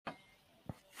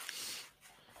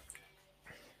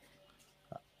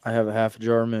I have a half a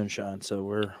jar of moonshine,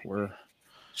 so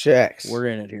Checks. we're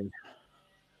in it here.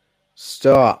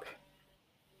 Stop.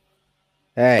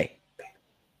 Hey.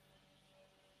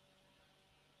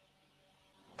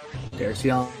 Derek's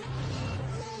yelling.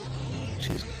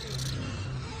 Jeez.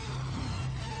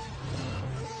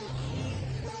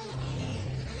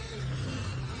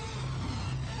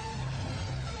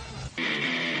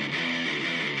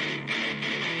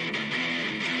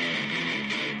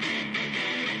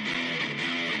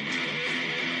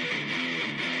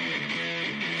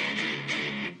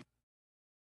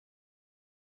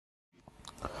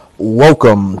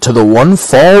 Welcome to the One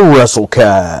Fall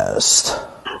WrestleCast.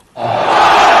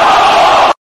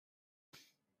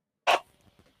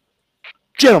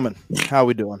 Gentlemen, how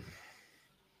we doing?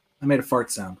 I made a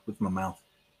fart sound with my mouth.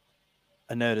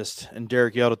 I noticed, and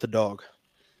Derek yelled at the dog.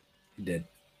 He did.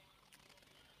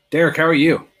 Derek, how are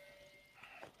you?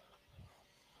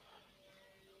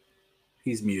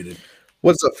 He's muted.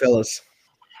 What's up, fellas?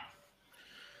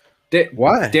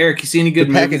 Why? Derek, you see any good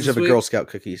the package movies of this a week? Girl Scout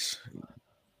cookies.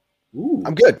 Ooh.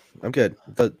 I'm good.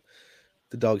 The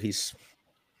dog, he's...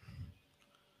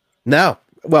 No.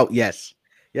 Well, yes.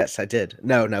 Yes, I did.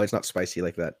 No, it's not spicy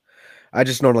like that. I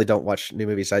just normally don't watch new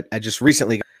movies. I just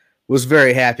recently was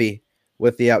very happy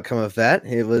with the outcome of that.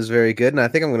 It was very good, and I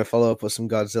think I'm going to follow up with some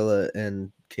Godzilla and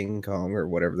King Kong or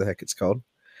whatever the heck it's called.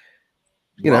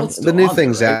 Well, it's the still new on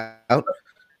things there, right? out.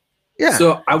 Yeah.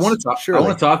 So I want to talk. Surely. I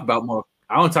want to talk about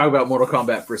Mortal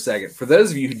Kombat for a second. For those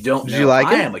of you who don't know, Did you like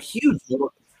I it? am a huge.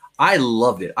 I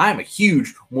loved it. I am a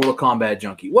huge Mortal Kombat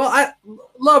junkie. Well, I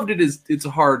loved it. It's a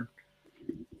hard.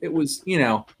 It was,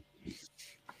 No,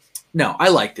 I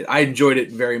liked it. I enjoyed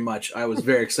it very much. I was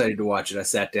very excited to watch it. I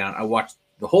sat down. I watched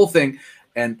the whole thing,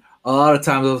 and a lot of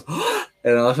times I was,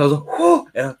 and a lot of times I was,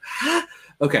 and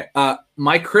okay.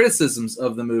 My criticisms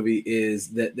of the movie is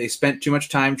that they spent too much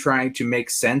time trying to make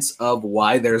sense of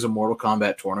why there's a Mortal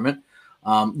Kombat tournament.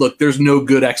 Look, there's no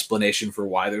good explanation for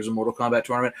why there's a Mortal Kombat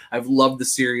tournament. I've loved the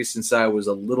series since I was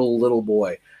a little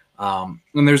boy. And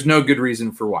there's no good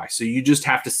reason for why. So you just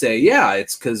have to say, yeah,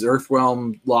 it's because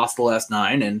Earthrealm lost the last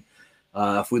 9, and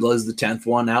if we lose the 10th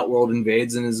one, Outworld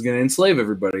invades and is going to enslave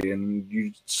everybody. And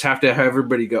you just have to have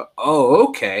everybody go, oh,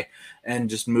 okay, and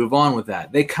just move on with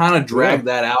that. They kind of drag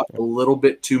that out a little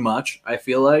bit too much, I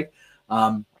feel like.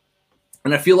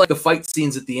 And I feel like the fight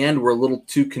scenes at the end were a little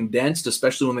too condensed,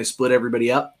 especially when they split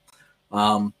everybody up.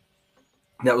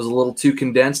 That was a little too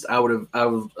condensed. I would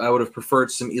have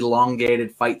preferred some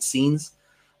elongated fight scenes.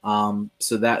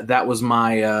 So that was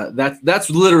my that's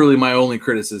literally my only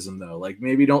criticism, though. Like,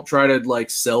 maybe don't try to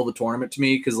like sell the tournament to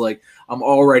me, because like I'm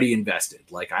already invested.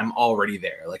 Like, I'm already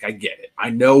there. Like, I get it. I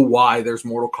know why there's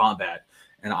Mortal Kombat,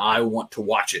 and I want to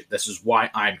watch it. This is why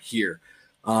I'm here.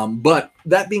 But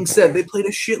that being said, they played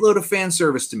a shitload of fan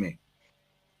service to me.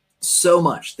 So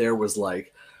much. There was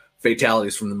like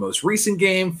fatalities from the most recent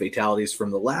game, fatalities from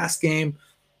the last game.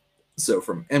 So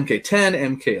from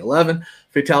MK10, MK11,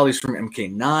 fatalities from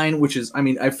MK9, which is, I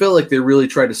mean, I feel like they really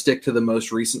tried to stick to the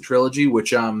most recent trilogy,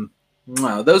 which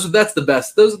that's the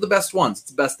best. Those are the best ones. It's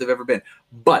the best they've ever been.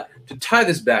 But to tie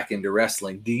this back into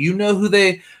wrestling, do you know who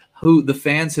the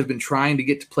fans have been trying to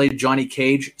get to play Johnny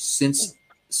Cage since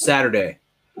Saturday?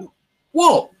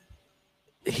 Whoa,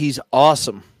 He's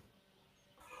awesome.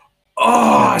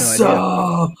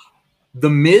 Awesome. The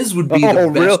Miz would be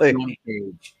the best really? Johnny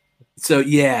Cage. So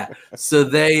yeah, so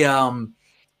they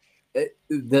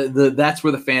that's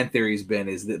where the fan theory's been,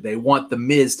 is that they want the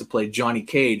Miz to play Johnny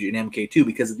Cage in MK2,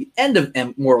 because at the end of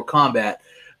Mortal Kombat,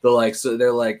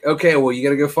 they're like, okay, well, you got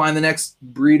to go find the next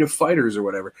breed of fighters or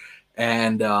whatever,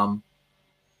 and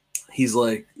he's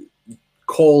like,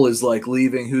 Cole is like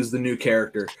leaving. Who's the new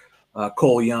character?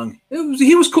 Cole Young.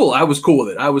 He was cool. I was cool with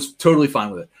it. I was totally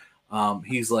fine with it.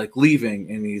 He's like leaving,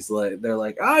 and they're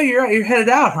like, oh, you're headed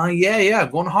out, huh? Yeah,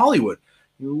 I'm going to Hollywood.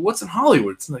 What's in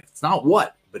Hollywood? It's like, it's not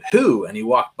what, but who? And he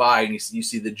walked by, and you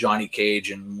see the Johnny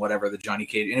Cage and whatever, the Johnny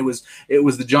Cage, and it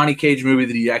was the Johnny Cage movie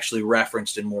that he actually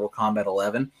referenced in Mortal Kombat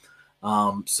 11.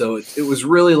 So it was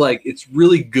really like, it's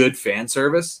really good fan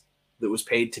service that was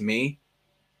paid to me,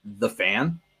 the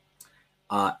fan,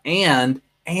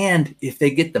 and if they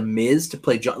get the Miz to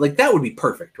play John, like, that would be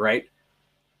perfect, right?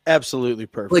 Absolutely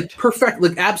perfect. Like, perfect,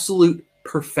 like absolute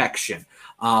perfection.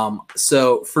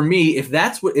 So for me, if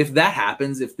that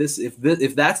happens, if that's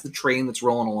the train that's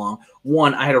rolling along,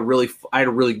 one, I had a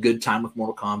really good time with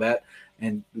Mortal Kombat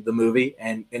and the movie,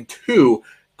 and two,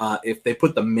 if they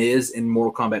put the Miz in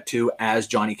Mortal Kombat 2 as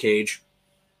Johnny Cage,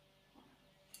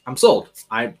 I'm sold.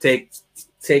 I take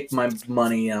my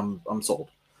money. I'm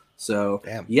sold. So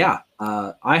damn. Yeah,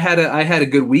 I had a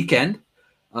good weekend.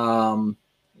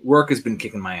 Work has been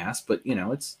kicking my ass, but you know,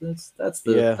 that's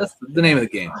the name of the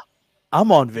game.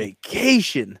 I'm on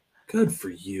vacation. Good for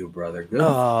you, brother. Good.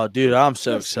 Oh, dude, I'm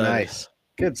so That's excited. nice.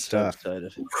 Good stuff. So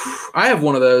excited. I have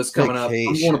one of those coming up. I'm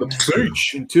Vacation. going to the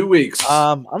beach in 2 weeks.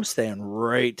 I'm staying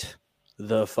right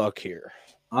the fuck here.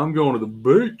 I'm going to the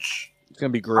beach. It's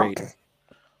gonna be great.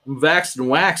 I'm vaxxed and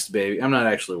waxed, baby. I'm not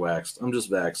actually waxed. I'm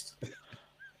just vaxxed.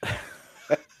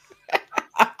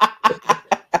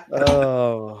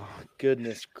 Oh,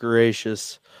 goodness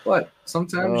gracious. What?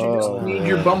 Sometimes you just need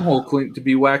your bumhole clean to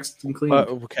be waxed and clean.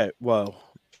 Okay, whoa.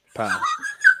 Pal.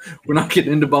 We're not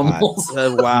getting into bumholes.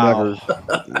 Wow.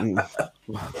 Never.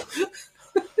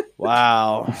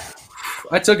 Wow.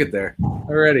 I took it there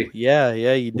already. Yeah,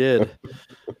 you did.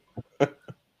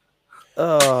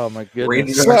 Oh my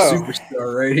Rated goodness. R So-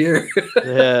 superstar right here.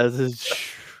 Yeah.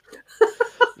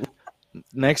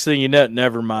 Next thing you know,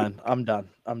 never mind. I'm done.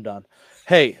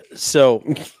 Hey, so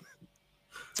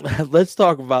let's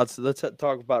talk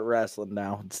about wrestling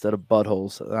now instead of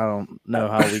buttholes. I don't know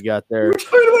how we got there. We're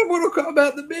talking about Mortal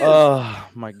Kombat the Miz. Oh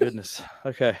my goodness.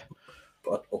 Okay.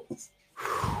 Buttholes.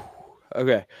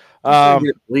 Okay.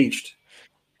 Get bleached.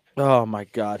 Oh my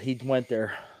God. He went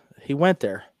there. It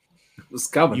was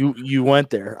coming. You went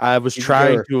there. I was You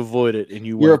trying were. to avoid it, and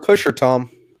you You're a went. pusher, Tom.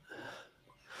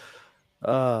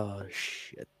 Oh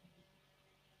shit.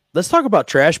 Let's talk about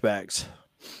trash bags.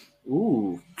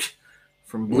 Ooh.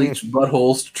 From bleached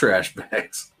buttholes to trash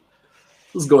bags.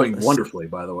 This is going wonderfully,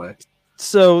 by the way.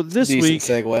 So this Decent week,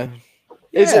 segue.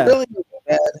 Is Yeah. it really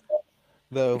bad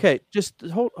though? okay, just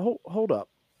hold up.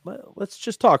 Let's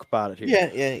just talk about it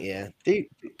here. Yeah. Dude,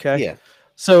 Okay. yeah.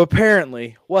 So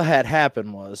apparently, what had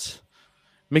happened was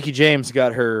Mickie James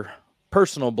got her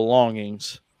personal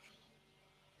belongings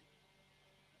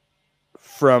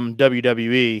from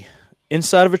WWE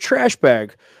inside of a trash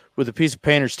bag with a piece of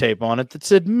painter's tape on it that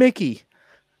said Mickey.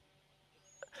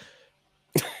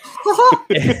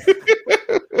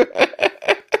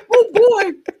 Oh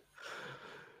boy.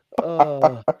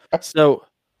 So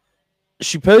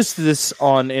she posted this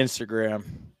on Instagram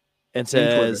and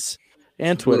says,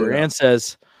 and Twitter, Blew it up. and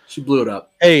says, She blew it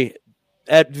up. "Hey,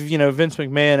 at Vince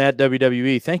McMahon at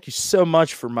WWE, thank you so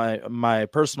much for my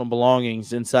personal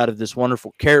belongings inside of this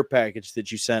wonderful care package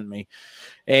that you sent me."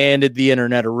 And the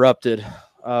internet erupted.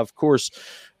 Of course,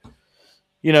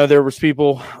 there was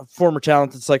people, former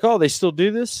talent, that's like, "Oh, they still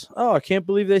do this? Oh, I can't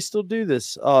believe they still do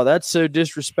this. Oh, that's so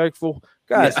disrespectful."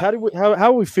 Guys, Yeah.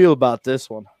 how we feel about this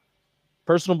one?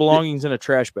 Personal belongings in a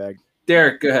trash bag.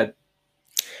 Derek, go ahead.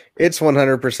 It's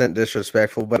 100%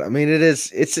 disrespectful, but I mean, it's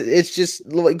just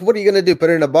like, what are you gonna do? Put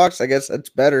it in a box? I guess that's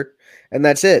better, and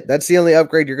that's it. That's the only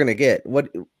upgrade you're gonna get.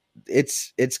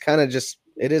 It's kind of just,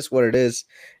 it is what it is.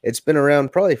 It's been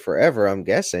around probably forever, I'm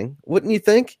guessing. Wouldn't you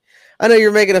think? I know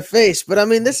you're making a face, but I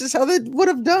mean, this is how they would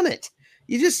have done it.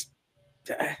 You just,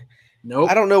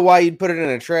 Nope. I don't know why you'd put it in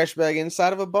a trash bag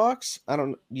inside of a box.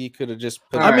 You could have just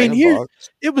put I it mean, in a here- box.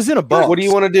 It was in a box. What do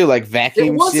you want to do? Like It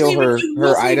vacuum wasn't seal even, her it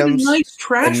wasn't even items? a nice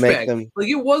trash and make bag. them- Like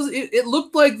it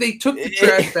looked like they took the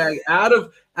trash bag out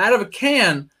of a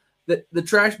can that the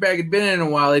trash bag had been in a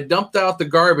while. They dumped out the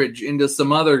garbage into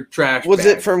some other trash. Was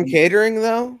bag. it from catering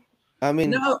though? I mean,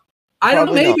 No, I don't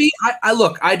know. probably not. Maybe I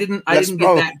look. I didn't That's get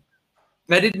probably- that.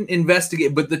 I didn't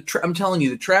investigate, but I'm telling you,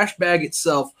 the trash bag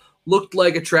itself looked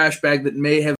like a trash bag that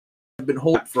may have been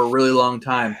holding for a really long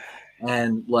time,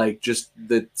 and like just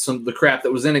the crap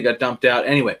that was in it got dumped out.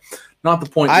 Anyway, not the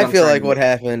point. that I I'm feel trying like to what make.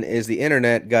 happened is the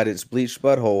internet got its bleached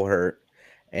butthole hurt,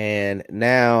 and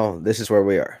now this is where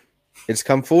we are. It's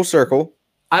come full circle,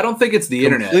 I don't think it's the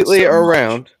internet completely so much.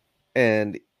 around,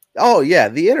 and oh yeah,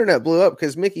 the internet blew up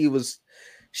because Mickey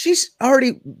she's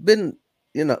already been,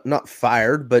 not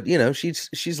fired, but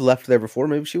she's left there before.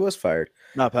 Maybe she was fired.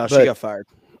 No, pal, she But- got fired.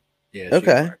 Yeah, she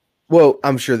Okay. was. Well,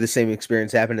 I'm sure the same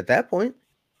experience happened at that point.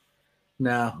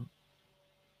 No,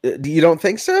 You don't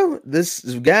think so? This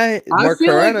guy, Mark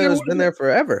feel like Carano, there has was- been there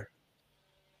forever.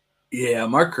 yeah,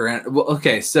 Mark Carano. Well,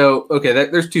 okay, so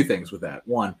there's two things with that.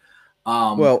 One,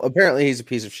 Well, apparently he's a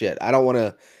piece of shit. I don't want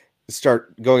to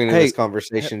start going into Hey, this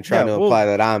conversation trying yeah, to well- imply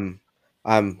that I'm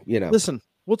Listen,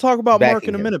 we'll talk about Mark Backing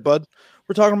in a him. minute, bud.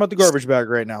 We're talking about the garbage bag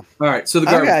right now. all right. So the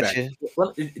I garbage got bag.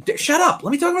 you. Shut up.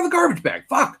 Let me talk about the garbage bag.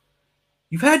 Fuck.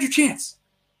 You've had your chance.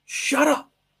 Shut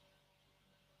up.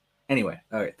 Anyway,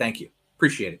 all right. Thank you.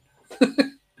 Appreciate it.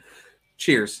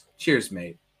 Cheers. Cheers,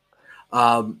 mate.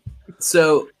 That's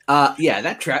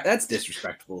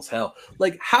disrespectful as hell.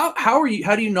 Like, how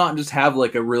do you not just have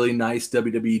like a really nice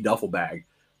WWE duffel bag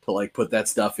to like put that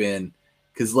stuff in?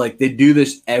 Because like they do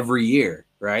this every year,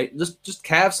 right? Just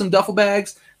have some duffel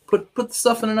bags, put the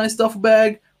stuff in a nice duffel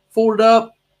bag, fold it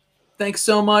up. Thanks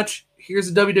so much. here's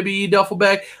a WWE duffel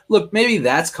bag. Look, maybe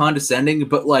that's condescending,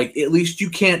 but like at least you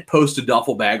can't post a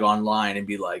duffel bag online and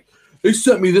be like, they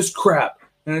sent me this crap.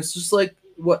 And it's just like,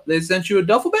 what, they sent you a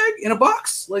duffel bag in a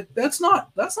box? Like that's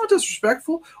not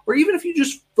disrespectful. Or even if you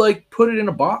just like put it in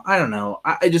a box, I don't know.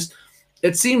 I just,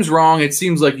 it seems wrong. It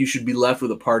seems like you should be left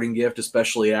with a parting gift,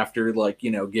 especially after like,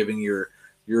 you know, giving your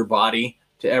body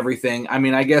to everything. I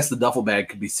mean, I guess the duffel bag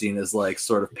could be seen as like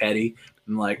sort of petty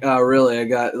and like, oh, really? I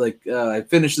got like, I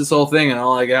finished this whole thing and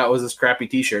all I got was this crappy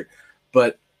t-shirt.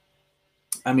 But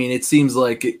I mean, it seems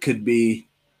like it could be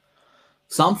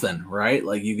something, right?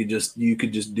 Like you could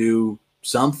just do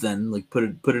something, like put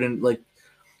it in, like,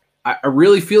 I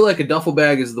really feel like a duffel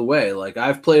bag is the way. Like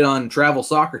I've played on travel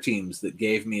soccer teams that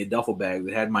gave me a duffel bag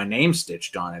that had my name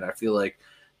stitched on it. I feel like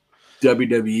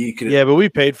WWE could. Yeah, but we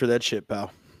paid for that shit,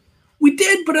 pal. We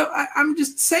did, but I'm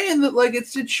just saying that like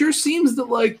it sure seems that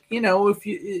like, you know, if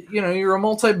you're a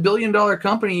multi-billion-dollar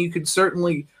company, you could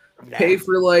certainly pay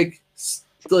for like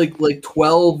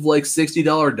 12 like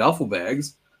 $60 duffel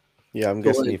bags. Yeah, I'm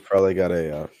guessing you've probably got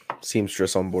a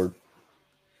seamstress on board.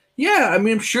 Yeah, I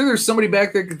mean, I'm sure there's somebody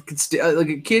back there could like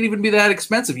it can't even be that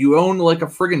expensive. You own like a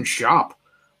friggin' shop.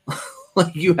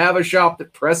 Like you have a shop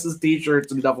that presses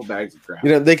t-shirts and duffel bags and crap.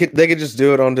 You know, they could just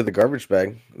do it onto the garbage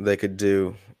bag. They could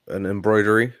do an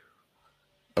embroidery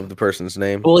of the person's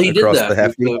name. Well, he did across that the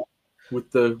hefty.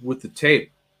 with the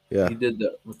tape. Yeah, he did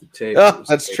that with the tape. Oh,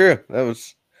 that's tape. True. That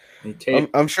was.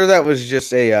 I'm sure that was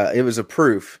just a. It was a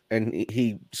proof, and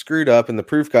he screwed up, and the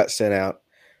proof got sent out.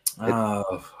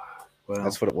 Well,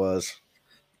 that's what it was.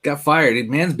 Got fired.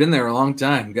 Man's been there a long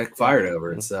time. Got fired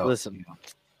over it. So listen.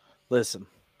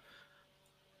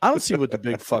 I don't see what the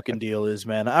big fucking deal is,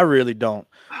 man. I really don't.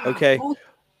 Okay.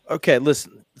 Okay,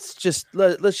 listen.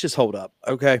 Let's just hold up.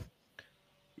 Okay.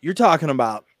 You're talking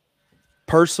about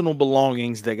personal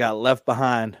belongings that got left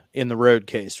behind in the road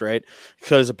case, right?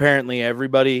 Because apparently every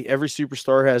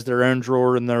superstar has their own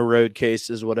drawer in their road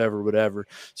cases, whatever.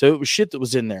 So it was shit that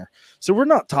was in there. So we're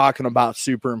not talking about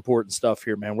super important stuff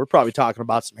here, man. We're probably talking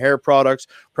about some hair products,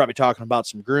 probably talking about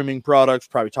some grooming products,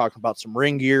 probably talking about some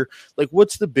ring gear. Like,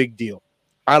 what's the big deal?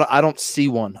 I don't see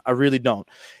one. I really don't.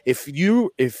 If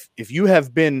you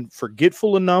have been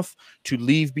forgetful enough to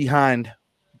leave behind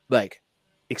like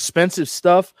expensive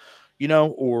stuff, you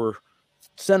know, or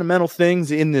sentimental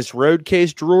things in this road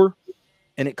case drawer,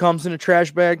 and it comes in a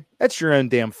trash bag, that's your own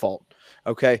damn fault.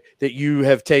 Okay, that you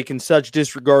have taken such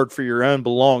disregard for your own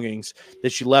belongings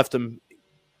that you left them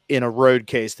in a road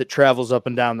case that travels up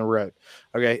and down the road.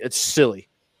 Okay, it's silly.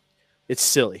 It's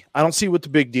silly. I don't see what the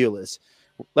big deal is.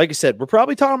 Like I said, we're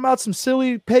probably talking about some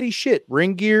silly, petty shit,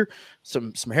 ring gear,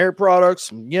 some hair products,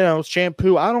 some, you know,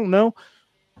 shampoo. I don't know.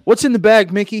 What's in the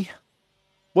bag, Mickey?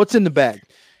 What's in the bag?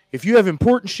 If you have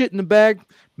important shit in the bag,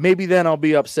 maybe then I'll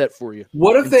be upset for you.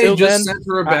 What if they just sent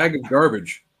her a bag of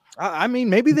garbage? I mean,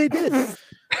 maybe they did.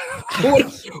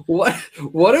 What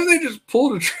if they just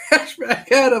pulled a trash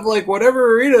bag out of like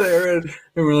whatever arena they're in,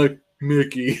 and we're like,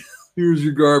 Mickey, here's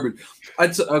your garbage.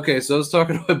 Okay, so I was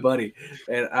talking to my buddy,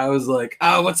 and I was like,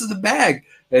 "Oh, what's in the bag?"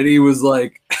 And he was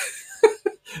like,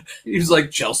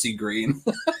 Chelsea Green.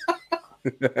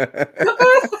 She's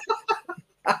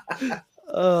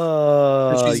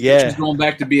going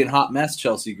back to being hot mess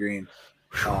Chelsea Green,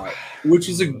 which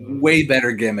is a way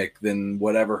better gimmick than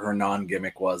whatever her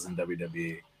non-gimmick was in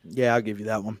WWE. Yeah, I'll give you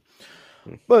that one.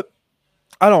 But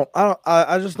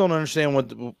I just don't understand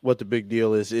what the big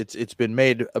deal is. It's been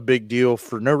made a big deal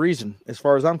for no reason, as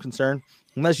far as I'm concerned.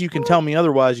 Unless you can tell me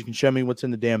otherwise, you can show me what's in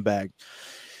the damn bag.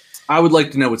 I would like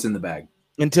to know what's in the bag.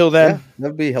 Until then, yeah,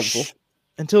 that'd be helpful.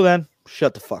 Until then,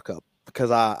 shut the fuck up,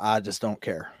 because I just don't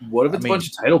care. What if it's a bunch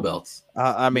of title belts?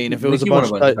 I mean, if it was a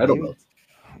bunch of title belts,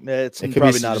 it's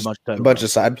probably not a bunch of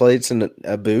side plates and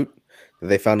a boot that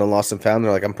they found on Lost and Found.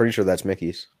 They're like, I'm pretty sure that's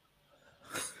Mickey's.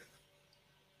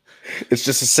 It's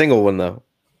just a single one, though.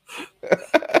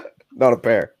 Not a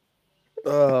pair.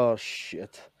 Oh,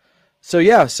 shit. So,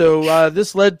 yeah. So,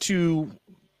 this led to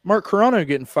Mark Carrano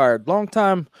getting fired.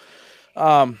 Longtime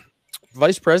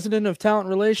vice president of talent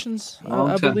relations,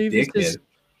 I believe is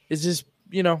his,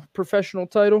 professional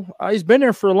title. He's been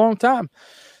there for a long time.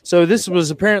 So, this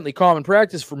was apparently common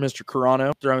practice for Mr.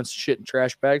 Carrano, throwing some shit in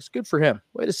trash bags. Good for him.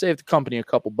 Way to save the company a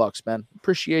couple bucks, man.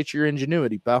 Appreciate your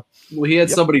ingenuity, pal. Well, he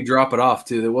had somebody drop it off,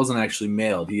 too. That wasn't actually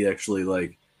mailed. He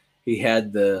actually, he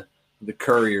had the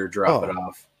courier drop it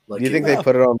off. Like, do you think they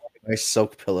put it on a nice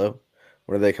silk pillow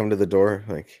where they come to the door?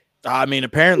 Like, I mean,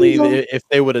 apparently, if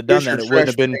they would have done that, it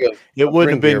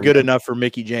wouldn't have been good enough for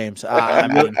Mickey James. I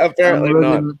mean, apparently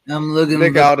not. I'm looking.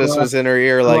 Nick Aldis was in her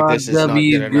ear like, "This is not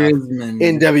good enough."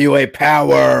 NWA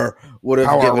power. would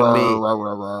have given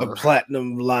me a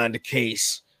platinum lined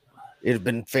case. It'd have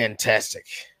been fantastic.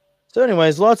 So,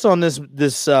 anyways, lots on this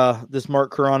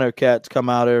Mark Carrano cat to come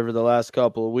out over the last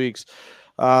couple of weeks.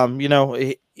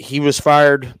 He was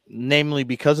fired, namely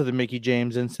because of the Mickey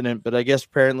James incident, but I guess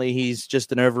apparently he's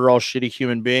just an overall shitty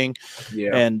human being.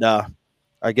 Yeah. And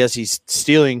I guess he's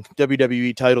stealing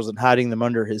WWE titles and hiding them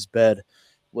under his bed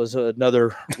was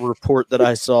another report that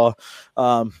I saw.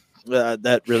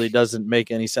 That really doesn't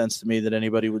make any sense to me that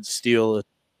anybody would steal a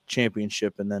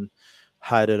championship and then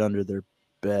hide it under their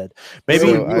bed. Maybe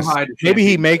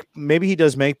he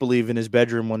does make believe in his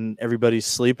bedroom when everybody's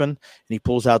sleeping, and he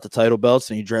pulls out the title belts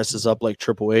and he dresses up like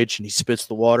Triple H and he spits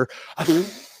the water.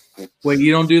 Wait,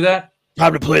 you don't do that?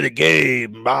 Time to play the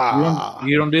game.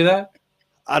 You don't do that?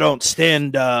 I don't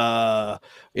stand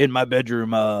in my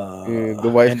bedroom.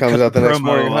 The wife comes out the next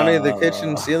morning. Honey, the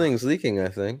kitchen ceiling's leaking, I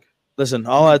think. Listen,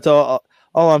 all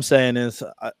I'm saying is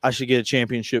I should get a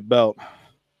championship belt.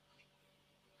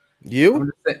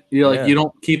 You? You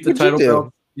don't keep the title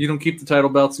belts. You don't keep the title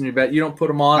belts in your bed. You don't put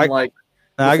them on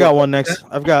I got one next.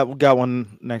 I've got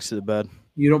one next to the bed.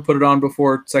 You don't put it on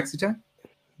before sexy time?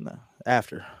 No,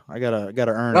 after. I gotta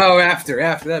earn it. Oh, after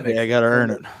that. I gotta earn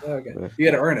it. Okay, you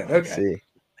gotta earn it. Okay. See.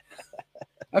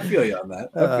 I feel you on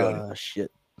that.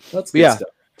 Shit. That's good stuff.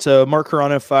 So Mark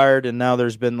Carrano fired, and now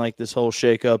there's been like this whole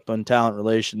shakeup on talent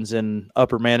relations and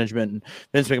upper management. And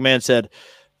Vince McMahon said,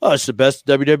 "Oh, it's the best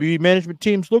WWE management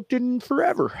team's looked in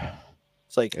forever."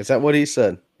 It's like, is that what he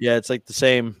said? Yeah, it's like the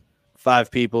same 5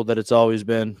 people that it's always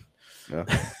been. No.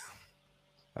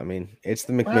 I mean, it's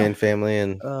the McMahon family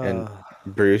and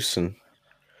Bruce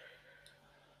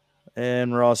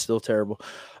and Raw's still terrible.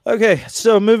 Okay,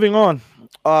 so moving on.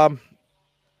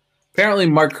 Apparently,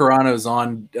 Mark Carrano's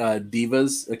on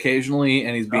Divas occasionally,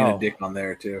 and he's being a dick on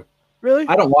there too. Really?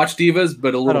 I don't watch Divas,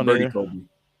 but a little birdie told me.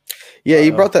 Yeah,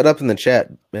 you brought that up in the chat,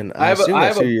 and I assume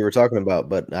that's who you were talking about.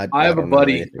 But I have a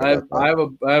buddy. I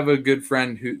have a good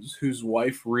friend whose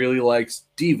wife really likes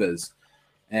Divas,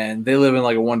 and they live in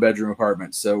like a 1-bedroom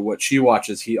apartment. So what she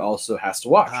watches, he also has to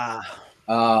watch,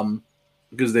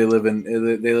 because they live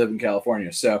in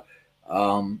California. So,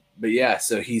 but yeah,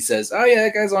 so he says, "Oh yeah,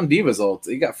 that guy's on Divas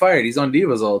he got fired. He's on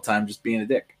Divas all the time, just being a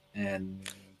dick." And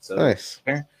so nice.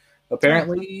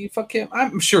 Apparently, fuck him.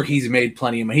 I'm sure he's made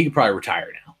plenty of money. He could probably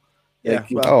retire now. Yeah.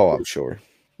 I'm sure.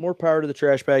 More power to the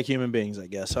trash bag human beings, I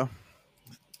guess, huh?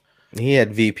 He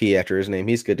had VP after his name.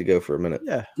 He's good to go for a minute.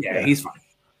 Yeah, he's fine.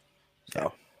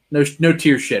 So no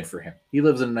tears shed for him. He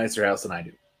lives in a nicer house than I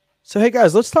do. So hey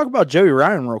guys, let's talk about Joey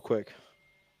Ryan real quick.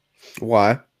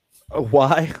 Why?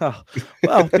 Why?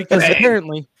 Well, because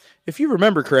apparently, if you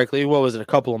remember correctly, what was it, a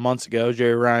couple of months ago,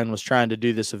 Joey Ryan was trying to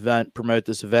do this event, promote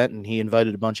this event, and he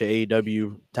invited a bunch of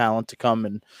AEW talent to come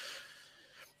and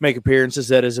make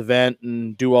appearances at his event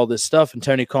and do all this stuff. And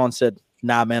Tony Khan said,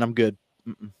 "Nah, man, I'm good.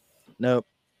 Nope.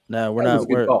 No, we're not.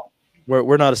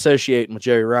 We're not associating with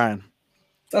Joey Ryan."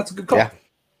 That's a good call. Yeah.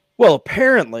 Well,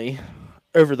 apparently,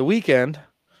 over the weekend, a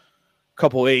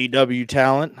couple AEW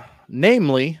talent,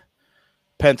 namely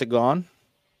Pentagon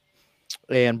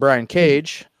and Brian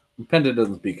Cage. Penta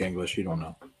doesn't speak English. You don't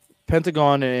know.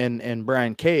 Pentagon and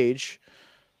Brian Cage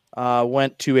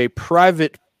went to a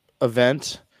private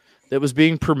event that was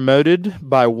being promoted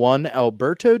by one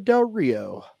Alberto Del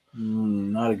Rio.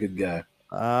 Not a good guy.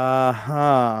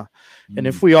 And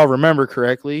if we all remember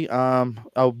correctly,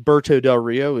 Alberto Del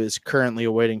Rio is currently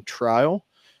awaiting trial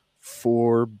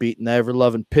for beating the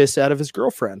ever-loving piss out of his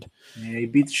girlfriend. Yeah, he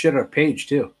beat the shit out of Paige,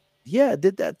 too. Yeah,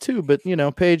 did that too. But,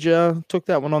 Paige took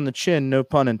that one on the chin. No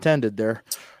pun intended there.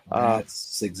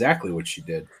 That's exactly what she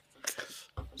did.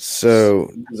 So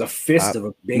it was a fist of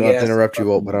a big not ass. to interrupt you,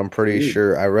 Walt, but I'm pretty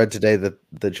sure I read today that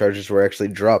the charges were actually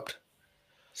dropped.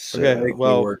 So okay,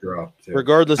 well, dropped,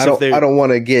 regardless I don't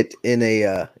want to get in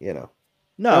a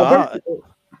No,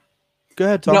 go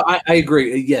ahead, Tom. No, I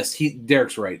agree. Yes,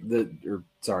 Derek's right.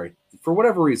 For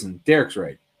whatever reason, Derek's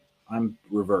right. I'm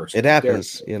reversed. It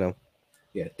happens,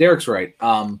 Yeah, Derek's right.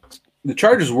 The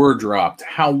charges were dropped.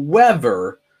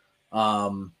 However,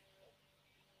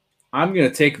 I'm going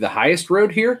to take the highest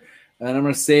road here, and I'm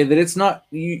going to say that it's not.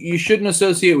 You shouldn't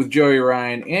associate with Joey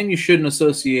Ryan, and you shouldn't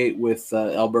associate with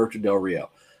Alberto Del Rio.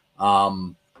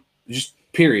 Just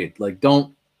period.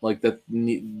 Don't like that.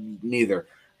 Neither.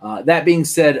 That being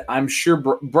said, I'm sure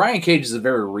Brian Cage is a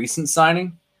very recent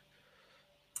signing.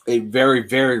 A very,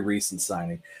 very recent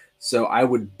signing. So I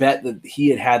would bet that he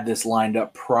had this lined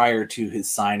up prior to his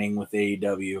signing with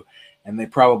AEW, and they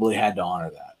probably had to honor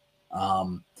that.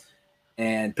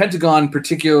 And Pentagon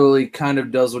particularly kind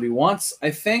of does what he wants,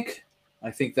 I think. I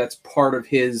think that's part of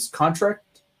his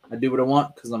contract. I do what I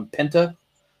want because I'm Penta.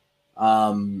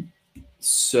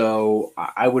 So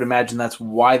I would imagine that's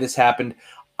why this happened.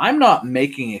 I'm not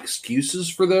making excuses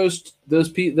for those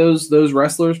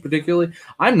wrestlers particularly.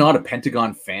 I'm not a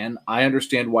Pentagon fan. I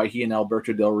understand why he and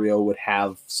Alberto Del Rio would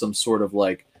have some sort of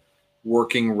like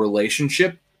working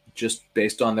relationship just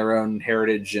based on their own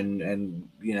heritage and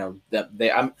you know that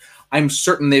I'm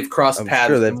certain they've crossed I'm paths.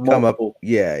 sure they've come up.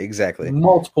 Yeah, exactly.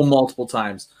 Multiple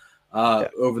times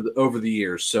over the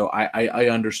years. So I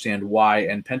understand why,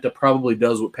 and Penta probably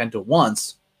does what Penta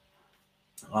wants.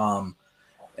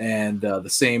 And the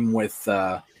same with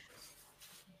and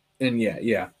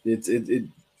it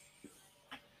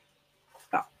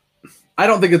I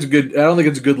don't think it's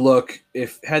a good look.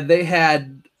 If had they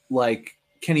had like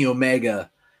Kenny Omega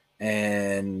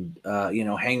and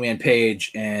Hangman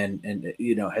Page and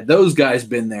had those guys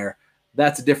been there,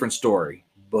 that's a different story.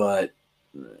 But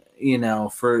for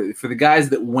the guys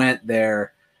that went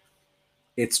there,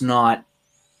 it's not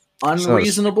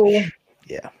unreasonable.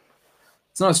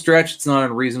 It's not a stretch. It's not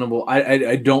unreasonable.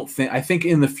 I don't think. I think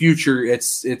in the future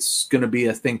it's going to be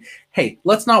a thing. Hey,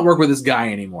 let's not work with this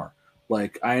guy anymore.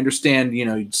 Like, I understand,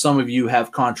 some of you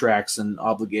have contracts and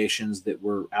obligations that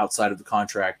were outside of the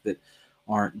contract that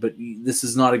aren't. But this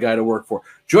is not a guy to work for.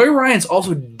 Joey Ryan's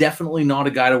also definitely not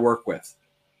a guy to work with.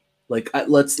 Like,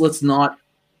 let's not.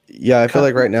 Yeah, I feel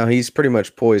like right now he's pretty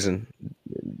much poison.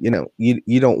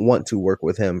 You don't want to work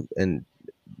with him and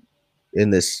in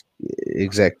this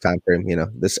exact time frame,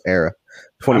 this era.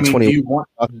 2020. Do you want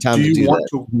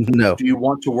No. Do you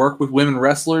want to work with women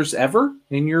wrestlers ever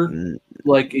in your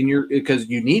because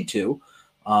you need to,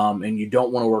 and you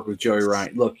don't want to work with Joey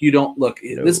Ryan. Look, No.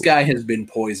 This guy has been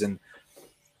poisoned.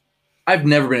 I've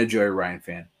never been a Joey Ryan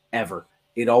fan ever.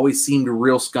 It always seemed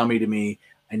real scummy to me.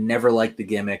 I never liked the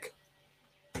gimmick,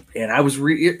 and I was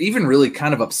even really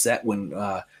kind of upset when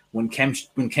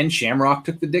Ken Shamrock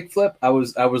took the dick flip. I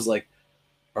was like,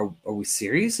 are we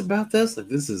serious about this? Like,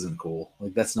 this isn't cool.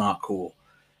 Like, that's not cool.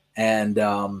 And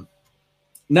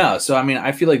no, so I mean,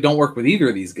 I feel like don't work with either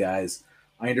of these guys.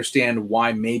 I understand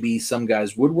why maybe some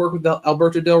guys would work with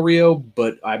Alberto Del Rio,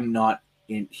 but I'm not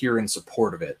here in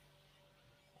support of it.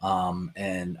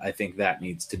 And I think that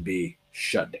needs to be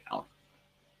shut down.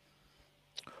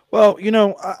 Well,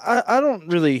 I don't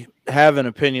really have an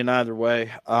opinion either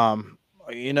way.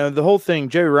 The whole thing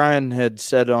Joey Ryan had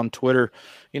said on Twitter,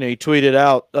 he tweeted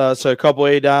out, so a couple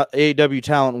AEW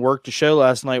talent worked a show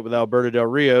last night with Alberto Del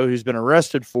Rio, who's been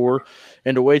arrested for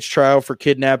and awaits trial for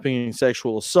kidnapping and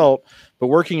sexual assault, but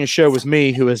working a show with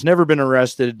me, who has never been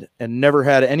arrested and never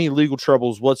had any legal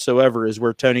troubles whatsoever, is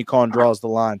where Tony Khan draws the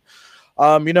line.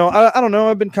 I don't know.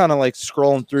 I've been kind of like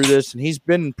scrolling through this, and he's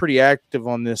been pretty active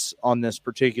on this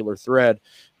particular thread.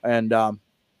 And,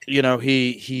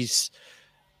 he's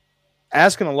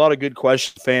asking a lot of good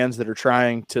questions, fans that are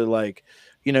trying to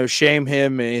shame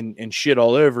him and shit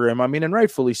all over him. I mean, and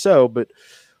rightfully so, but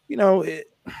you've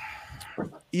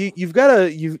got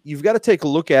to take a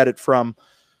look at it from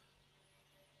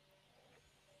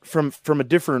a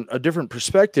different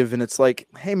perspective. And it's like,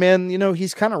 hey man,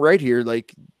 he's kind of right here.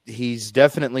 Like, he's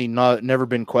definitely never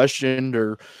been questioned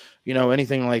or,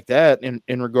 anything like that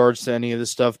in regards to any of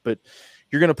this stuff, but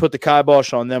you're going to put the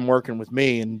kibosh on them working with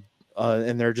me and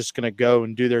they're just going to go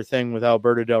and do their thing with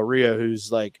Alberto Del Rio,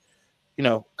 who's like,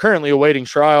 currently awaiting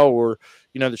trial, or,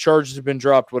 the charges have been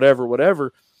dropped,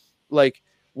 whatever. Like,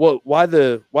 why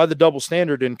the double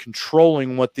standard in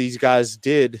controlling what these guys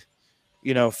did,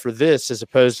 for this, as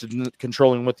opposed to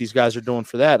controlling what these guys are doing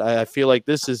for that? I feel like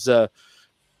this is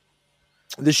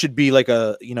this should be like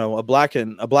a black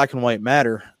and white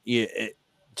matter,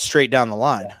 straight down the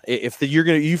line. If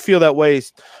you feel that way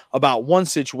about one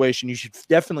situation, you should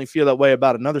definitely feel that way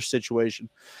about another situation,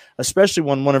 especially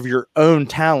when one of your own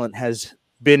talent has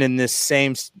been in this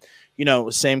same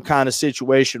kind of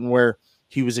situation where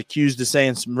he was accused of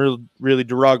saying some really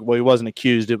derogatory. Well, he wasn't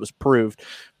accused; it was proved.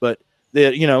 But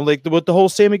with the whole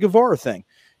Sammy Guevara thing,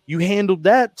 you handled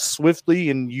that swiftly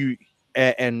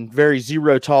and very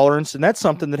zero tolerance, and that's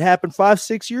something that happened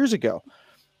 5-6 years ago.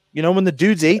 When the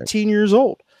dude's 18 years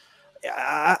old.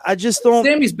 I just don't.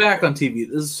 Sammy's back on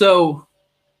TV, so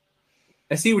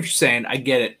I see what you're saying. I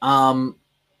get it.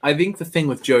 I think the thing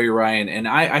with Joey Ryan, and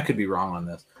I could be wrong on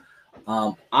this.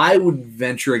 I would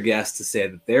venture a guess to say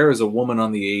that there is a woman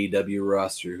on the AEW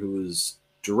roster who is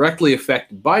directly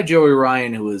affected by Joey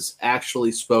Ryan, who has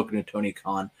actually spoken to Tony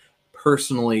Khan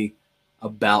personally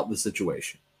about the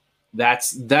situation.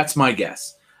 That's my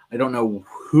guess. I don't know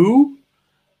who,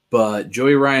 but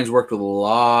Joey Ryan's worked with a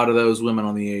lot of those women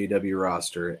on the AEW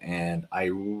roster, and I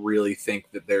really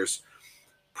think that there's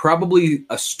probably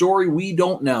a story we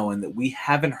don't know and that we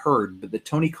haven't heard, but that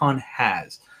Tony Khan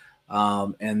has,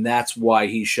 and that's why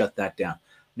he shut that down.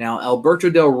 Now, Alberto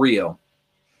Del Rio,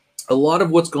 a lot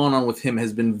of what's gone on with him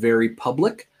has been very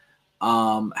public.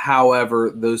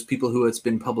 However, those people who it's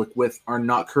been public with are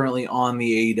not currently on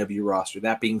the AEW roster.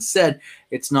 That being said,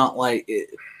 it's not like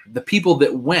the people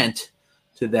that went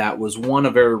to that was one,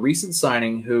 a very recent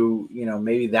signing who,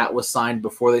 maybe that was signed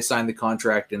before they signed the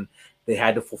contract and they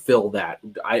had to fulfill that.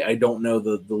 I don't know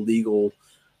the legal.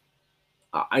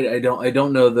 I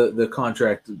don't know the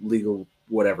contract legal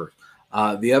whatever.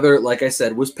 The other, like I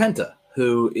said, was Penta,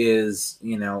 who is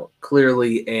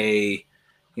clearly a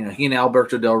he and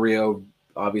Alberto Del Rio,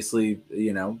 obviously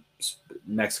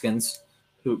Mexican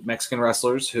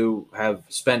wrestlers who have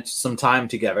spent some time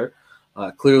together,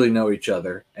 clearly know each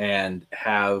other and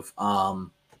have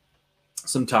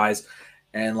some ties.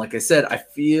 And like I said, I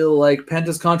feel like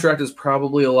Penta's contract is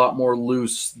probably a lot more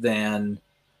loose than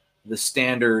the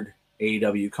standard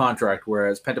AEW contract,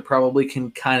 whereas Penta probably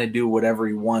can kind of do whatever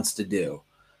he wants to do.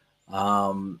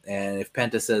 And if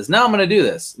Penta says, "No, I'm going to do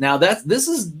this," now this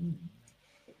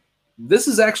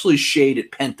is actually shade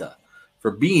at Penta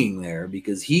for being there,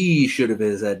 because he should have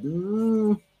said,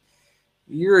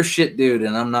 "You're a shit dude,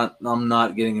 and I'm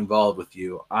not getting involved with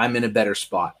you. I'm in a better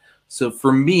spot." So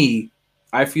for me,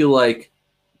 I feel like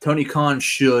Tony Khan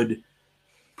should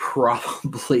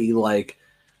probably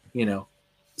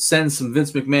send some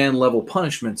Vince McMahon level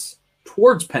punishments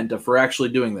towards Penta for actually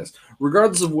doing this,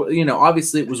 regardless of what,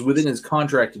 obviously it was within his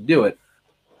contract to do it.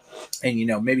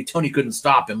 And, maybe Tony couldn't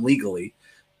stop him legally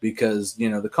because,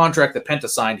 the contract that Penta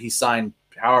signed, he signed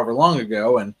however long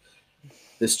ago. And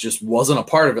this just wasn't a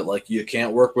part of it. Like, you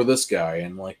can't work with this guy.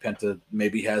 And Penta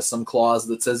maybe has some clause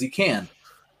that says he can,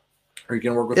 or he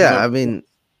can work with him. I mean,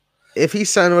 if he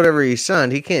signed whatever he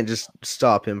signed, he can't just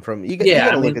stop him from.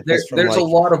 There's a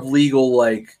lot of legal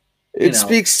It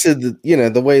speaks to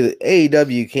the way that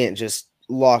AEW can't just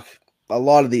lock a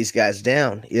lot of these guys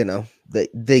down.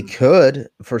 They could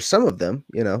for some of them.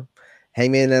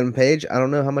 Hangman Adam Page. I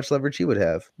don't know how much leverage he would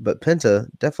have, but Penta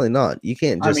definitely not. You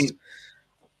can't just.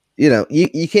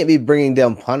 You can't be bringing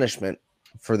down punishment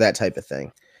for that type of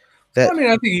thing. I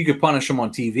think you could punish him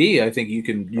on TV. I think you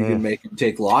can make him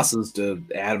take losses to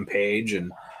Adam Page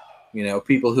and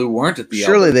people who weren't at the.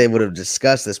 Surely they would have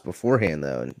discussed this beforehand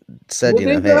though and said,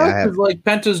 hey, I have.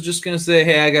 Penta's just going to say,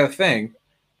 hey, I got a thing.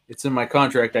 It's in my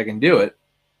contract. I can do it,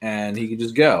 and he can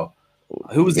just go.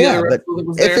 Who was the other wrestler that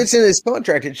was there? If it's in his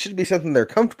contract, it should be something they're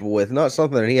comfortable with, not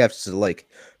something that he has to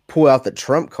pull out the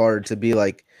trump card to be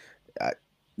now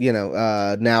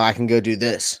I can go do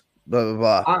this. Blah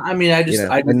blah blah.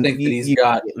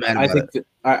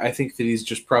 I think that he's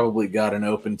just probably got an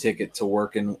open ticket to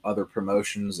work in other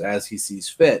promotions as he sees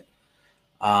fit.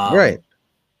 Right.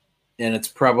 And it's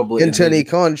probably and Tony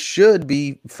Khan should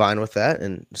be fine with that.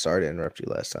 And sorry to interrupt you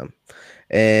last time.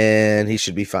 And he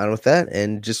should be fine with that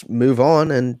and just move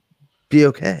on and be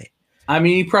okay. I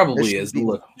mean, he probably is.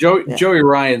 Look, Joey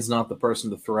Ryan's not the person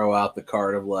to throw out the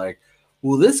card of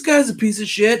well, this guy's a piece of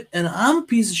shit, and I'm a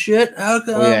piece of shit. How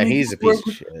come? He's a piece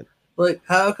of shit.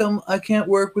 How come I can't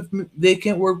work with? They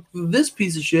can't work with this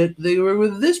piece of shit. They work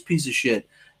with this piece of shit,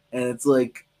 and it's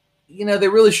they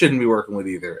really shouldn't be working with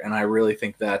either. And I really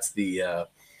think that's the,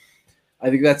 I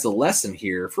think that's a lesson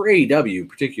here for AEW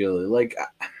particularly.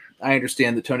 I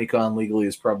understand that Tony Khan legally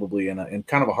is probably in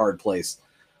kind of a hard place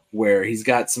where he's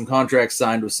got some contracts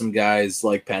signed with some guys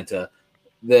like Penta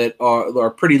that are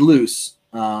pretty loose.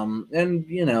 And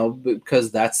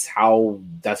because that's how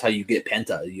you get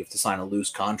Penta. You have to sign a loose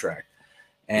contract,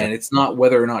 and it's not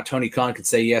whether or not Tony Khan could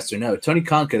say yes or no. Tony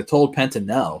Khan could have told Penta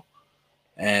no,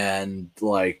 and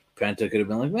Penta could have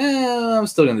been I'm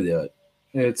still going to do it.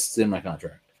 It's in my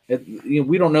contract.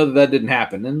 We don't know that didn't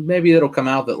happen, and maybe it'll come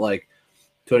out that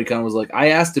Tony Khan was I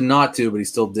asked him not to, but he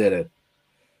still did it.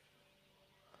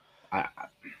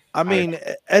 I mean,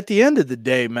 at the end of the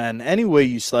day, man, any way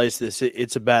you slice this,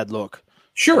 it's a bad look.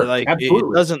 Sure,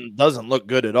 absolutely. It doesn't look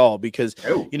good at all because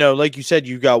like you said,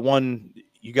 you got one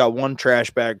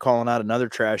trash bag calling out another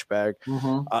trash bag.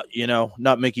 Mm-hmm.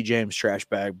 Not Mickey James trash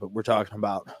bag, but we're talking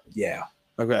about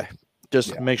okay,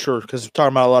 just make sure because we're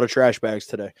talking about a lot of trash bags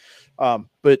today.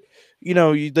 But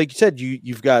like you said,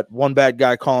 you've got one bad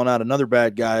guy calling out another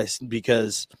bad guy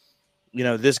because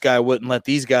this guy wouldn't let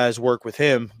these guys work with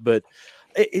him, but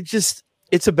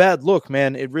it's a bad look,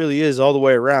 man. It really is all the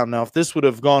way around. Now, if this would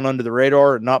have gone under the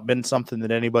radar and not been something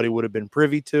that anybody would have been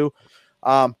privy to,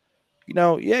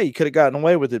 you could have gotten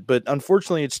away with it. But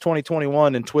unfortunately, it's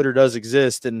 2021 and Twitter does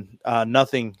exist and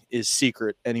nothing is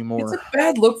secret anymore. It's a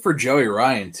bad look for Joey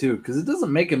Ryan, too, because it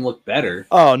doesn't make him look better.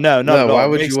 Oh, no. Why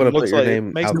would you want to put your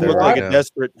name out there? Look like a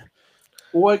desperate.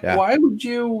 Why would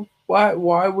you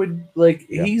Why would like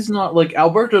he's not like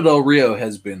Alberto Del Rio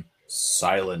has been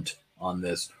silent on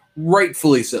this,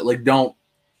 rightfully so. Like,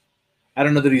 I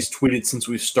don't know that he's tweeted since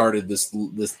we've started this.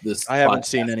 I haven't podcast,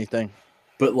 seen anything,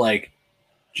 but like,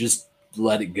 just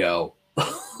let it go.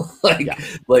 Yeah.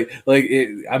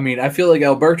 I mean, I feel like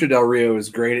Alberto Del Rio is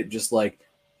great at just like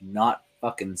not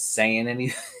fucking saying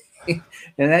anything,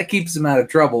 and that keeps him out of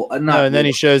trouble. no, and then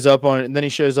he shows up on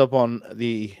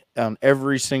the on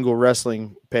every single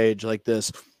wrestling page like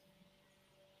this.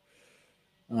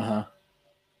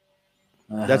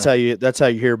 That's how you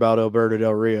hear about Alberto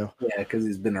Del Rio. Yeah, because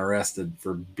he's been arrested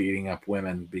for beating up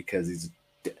women because he's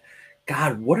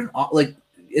God. What an like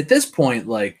at this point,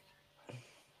 like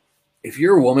if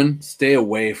you're a woman, stay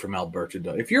away from Alberto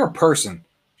Del. If you're a person,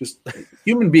 just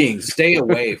human beings, stay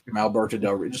away from Alberto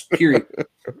Del Rio. Just period.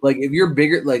 Like if you're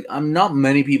bigger, like I'm not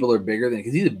many people are bigger than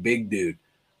because he's a big dude.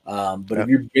 But if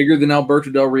you're bigger than Alberto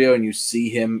Del Rio and you see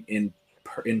him in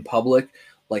public,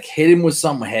 like hit him with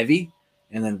something heavy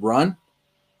and then run,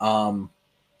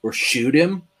 or shoot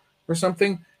him or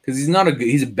something because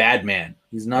he's a bad man.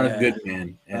 He's not a good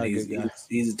man, and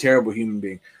he's a terrible human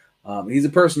being. He's a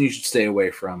person you should stay away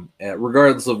from,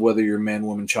 regardless of whether you're man,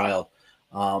 woman, child.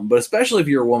 But especially if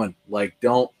you're a woman, like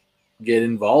don't get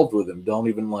involved with him. Don't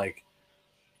even like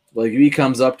if he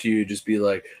comes up to you, just be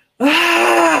like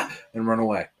ah and run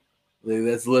away. Like,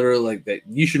 that's literally like that.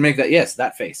 You should make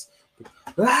that face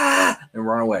ah and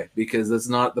run away because that's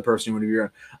not the person you want to be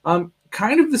around.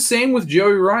 Kind of the same with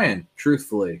Joey Ryan,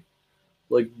 truthfully.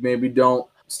 Like maybe don't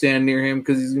stand near him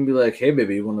because he's gonna be like, "Hey,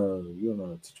 baby, you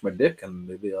wanna touch my dick and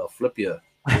maybe I'll flip you."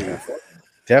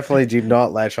 Definitely do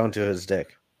not latch onto his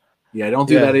dick. Yeah, don't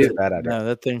do that either. No,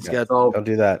 that thing's got don't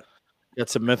do that. Got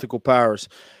some mythical powers.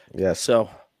 Yes. So,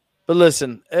 but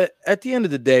listen, at the end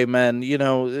of the day, man, you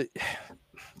know,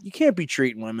 you can't be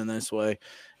treating women this way.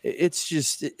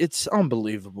 It's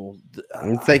unbelievable.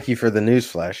 And thank you for the news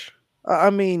flash. I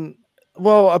mean,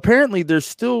 well, apparently there's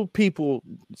still people,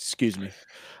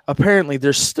 apparently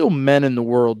there's still men in the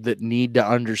world that need to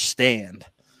understand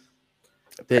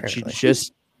that you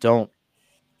just don't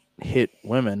hit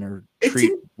women or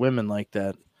treat women like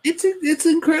that. It's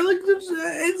incredible.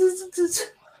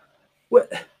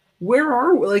 Where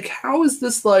are we? Like, how is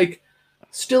this like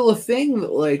still a thing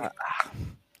that like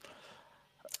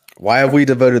why have we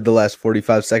devoted the last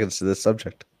 45 seconds to this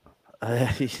subject?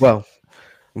 Well,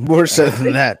 more so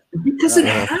than that. Because it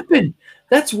happened.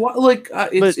 That's why, like,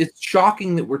 it's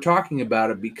shocking that we're talking about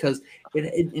it because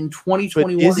in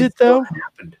 2021, is it though?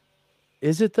 Happened.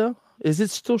 Is it though? Is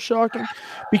it still shocking?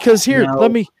 Because here,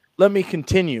 let me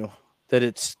continue that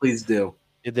it's please do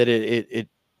that it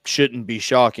shouldn't be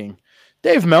shocking.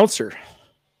 Dave Meltzer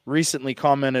recently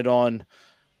commented on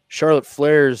Charlotte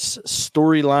Flair's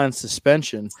storyline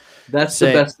suspension. That's the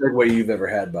best segue you've ever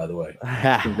had, by the way.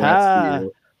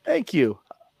 Thank you.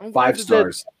 5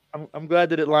 stars. I'm glad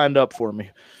that it lined up for me.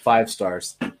 5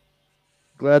 stars.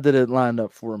 Glad that it lined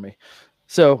up for me.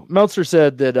 So Meltzer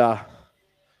said that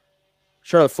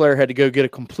Charlotte Flair had to go get a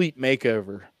complete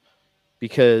makeover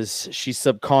because she's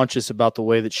subconscious about the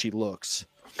way that she looks.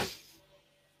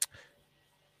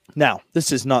 Now,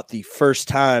 this is not the first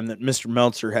time that Mr.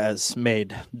 Meltzer has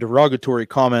made derogatory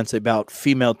comments about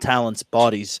female talents'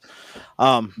 bodies.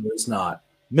 It's not.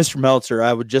 Mr. Meltzer,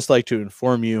 I would just like to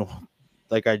inform you,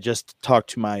 like I just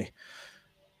talked to my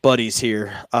buddies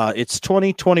here, it's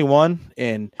 2021,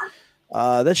 and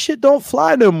that shit don't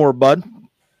fly no more, bud.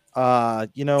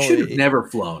 You know, should have never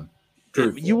flown.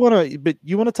 You want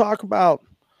to talk about,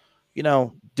 you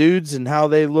know, dudes and how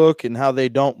they look and how they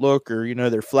don't look, or, you know,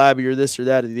 they're flabby or this or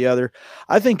that or the other.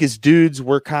 I think as dudes,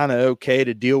 we're kind of okay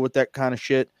to deal with that kind of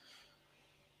shit.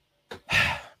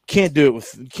 Can't do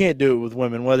it with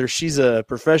women, whether she's a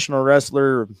professional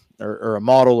wrestler or a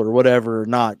model or whatever or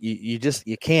not. You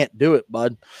can't do it,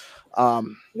 bud.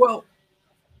 Well,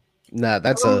 nah,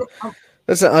 that's an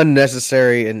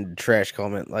unnecessary and trash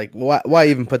comment. Like, why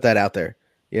even put that out there?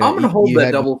 You know, I'm going to hold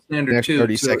that double standard too.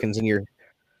 30 seconds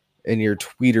in your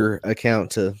Twitter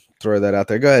account to throw that out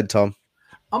there. Go ahead, Tom.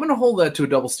 I'm going to hold that to a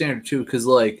double standard too, because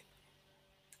like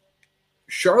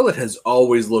Charlotte has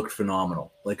always looked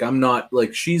phenomenal. Like I'm not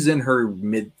like she's in her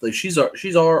mid, like she's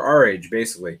our age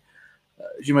basically.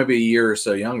 She might be a year or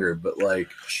so younger, but like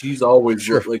she's always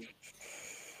looked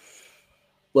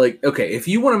like okay. If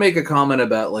you want to make a comment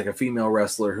about like a female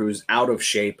wrestler who's out of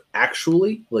shape,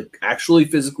 actually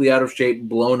physically out of shape,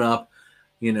 blown up,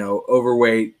 you know,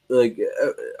 overweight, like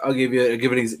I'll give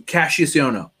an example. Cassius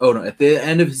Ohno. Oh no, at the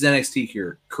end of his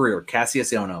NXT career,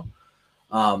 Cassius Ohno.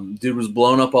 Dude was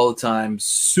blown up all the time,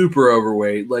 super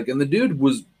overweight. Like, and the dude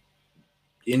was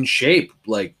in shape,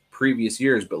 like previous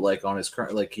years, but like on his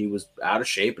current, like he was out of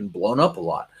shape and blown up a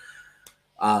lot.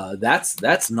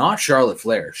 That's not Charlotte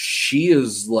Flair. She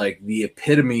is like the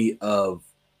epitome of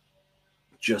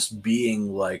just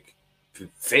being like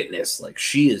fitness. Like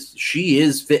she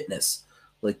is fitness.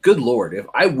 Like, good Lord,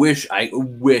 I've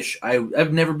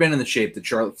never been in the shape that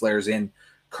Charlotte Flair is in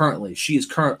currently. She is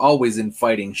always in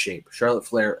fighting shape. Charlotte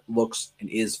Flair looks and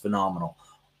is phenomenal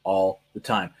all the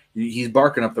time. He's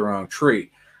barking up the wrong tree.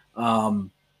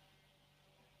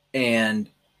 And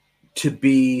to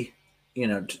be,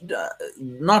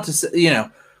 not to say,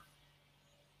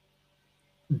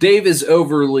 Dave is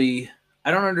overly,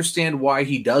 I don't understand why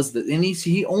he does this. And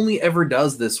he only ever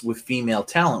does this with female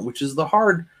talent, which is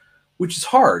hard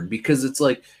because it's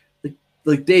like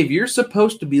Dave, you're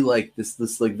supposed to be like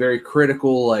this like very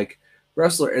critical like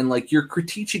wrestler, and like your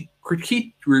critique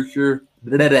blah,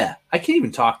 blah. I can't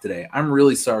even talk today. I'm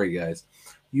really sorry, guys.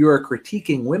 You are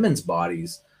critiquing women's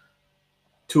bodies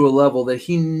to a level that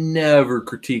he never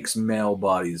critiques male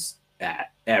bodies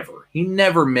at ever. He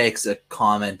never makes a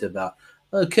comment about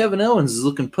Kevin Owens is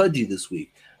looking pudgy this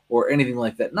week or anything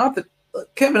like that. Not that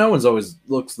Kevin Owens always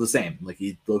looks the same. Like,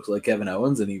 he looks like Kevin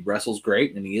Owens, and he wrestles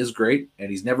great, and he is great, and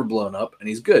he's never blown up, and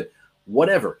he's good.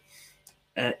 Whatever.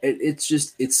 And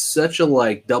it's such a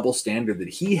like double standard that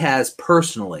he has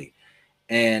personally,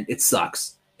 and it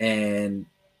sucks. And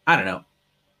I don't know.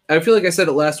 I feel like I said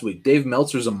it last week. Dave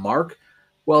Meltzer's a mark.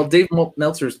 Well, Dave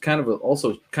Meltzer is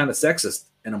also kind of sexist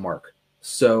and a mark.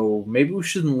 So maybe we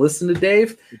shouldn't listen to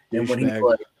Dave. And when he's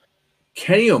like,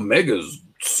 Kenny Omega's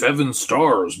 7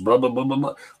 stars, blah, blah, blah, blah,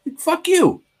 blah. Like, fuck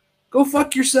you. Go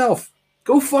fuck yourself.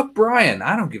 Go fuck Brian.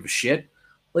 I don't give a shit.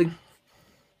 Like,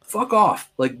 fuck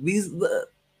off. Like,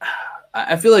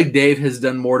 I feel like Dave has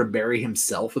done more to bury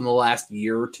himself in the last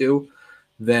year or two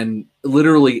than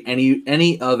literally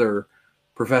any other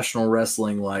professional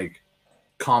wrestling, like,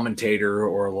 commentator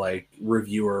or, like,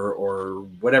 reviewer or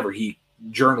whatever,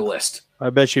 journalist. I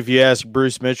bet you if you ask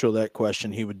Bruce Mitchell that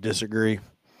question, he would disagree.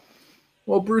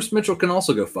 Well, Bruce Mitchell can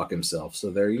also go fuck himself, so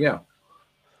there you go.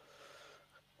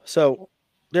 So,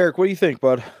 Derek, what do you think,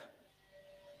 bud?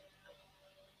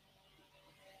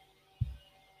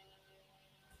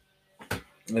 I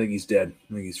think he's dead.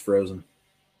 I think he's frozen.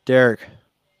 Derek.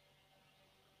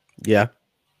 Yeah.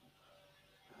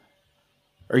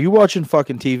 Are you watching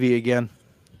fucking TV again?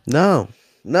 No.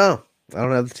 I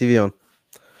don't have the TV on.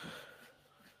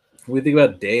 What do you think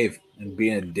about Dave and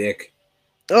being a dick?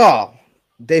 Oh,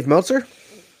 Dave Meltzer?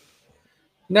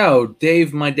 No,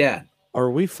 Dave, my dad.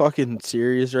 Are we fucking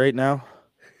serious right now?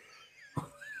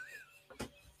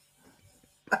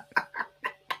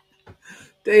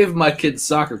 Dave, my kid's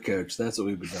soccer coach. That's what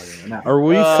we've been talking about now. Are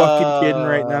we fucking kidding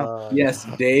right now? Yes,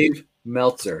 Dave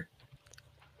Meltzer.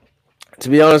 To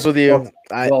be honest with you,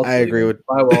 I agree with.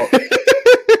 Bye, Walt.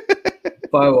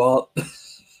 Bye, Walt.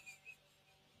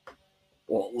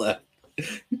 Walt left.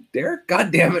 Derek,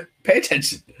 goddamn it, pay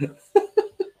attention.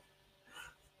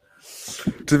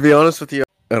 To be honest with you,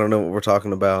 I don't know what we're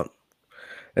talking about.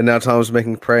 And now Tom's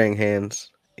making praying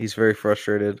hands. He's very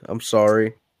frustrated. I'm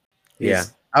sorry. Yeah.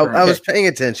 I was paying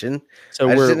attention. So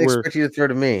I just didn't expect you to throw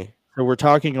to me. So we're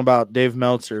talking about Dave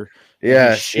Meltzer.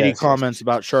 Yeah. Shitty comments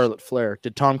about Charlotte Flair.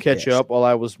 Did Tom catch you up while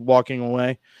I was walking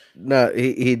away? No,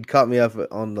 he'd caught me up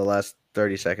on the last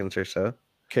 30 seconds or so.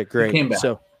 Okay, great.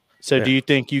 So do you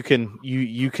think you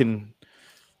can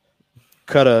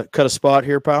cut a spot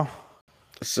here, pal?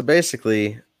 So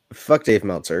basically, fuck Dave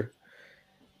Meltzer.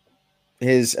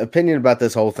 His opinion about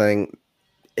this whole thing,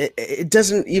 it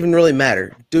doesn't even really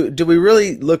matter. Do we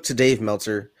really look to Dave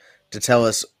Meltzer to tell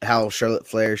us how Charlotte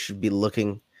Flair should be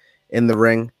looking in the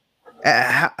ring?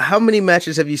 How many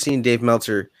matches have you seen Dave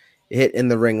Meltzer hit in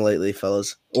the ring lately,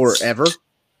 fellas, or ever?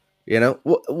 You know,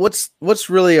 what's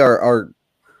really our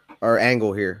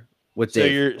angle here with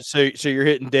Dave? So you're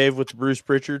hitting Dave with the Bruce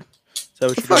Pritchard? Is that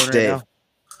what you're Fuck doing Dave. right now?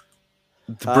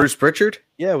 Bruce Pritchard?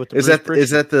 Yeah, with the is that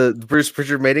the Bruce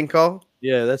Pritchard mating call?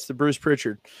 Yeah, that's the Bruce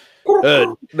Pritchard.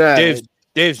 Nah.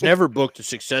 Dave's never booked a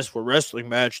successful wrestling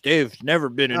match. Dave's never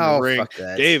been in the ring. Fuck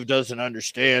that. Dave doesn't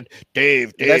understand.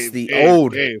 Dave. That's the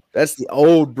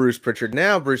old Bruce Pritchard.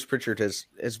 Now Bruce Pritchard has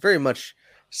very much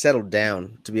settled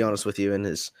down, to be honest with you, in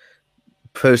his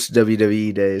post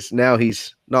WWE days. Now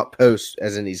he's not post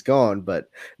as in he's gone, but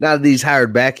now that he's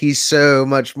hired back, he's so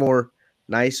much more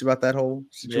nice about that whole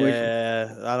situation.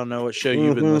 Yeah, I don't know what show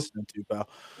you've been listening to, pal.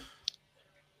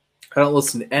 I don't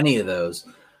listen to any of those.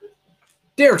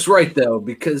 Derek's right, though,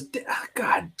 because,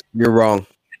 God. You're wrong.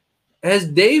 Has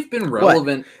Dave been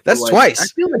relevant? That's twice. I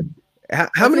feel like,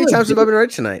 how many times have I been right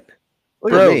tonight?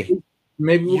 Look Bro, at me.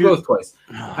 Maybe we'll go twice.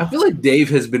 I feel like Dave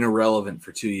has been irrelevant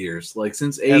for 2 years. Like,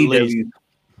 since AEW.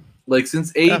 Like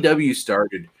since AEW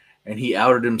started and he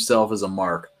outed himself as a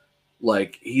mark,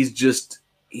 like he's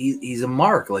a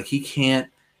mark. Like he can't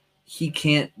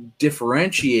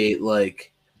differentiate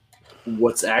like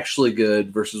what's actually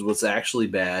good versus what's actually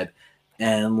bad.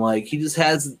 And like he just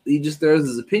throws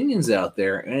his opinions out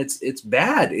there, and it's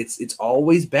bad. It's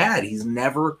always bad. He's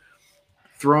never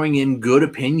throwing in good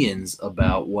opinions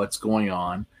about what's going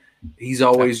on. He's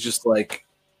always just like,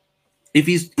 if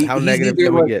he's negative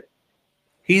can we get?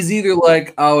 He's either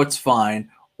like, oh, it's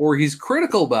fine, or he's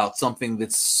critical about something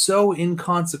that's so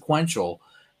inconsequential.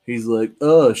 He's like,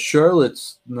 oh,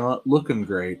 Charlotte's not looking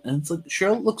great, and it's like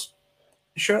Charlotte.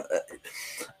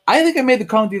 I think I made the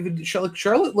comment the other day.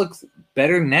 Charlotte looks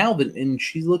better now and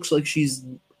she looks like she's,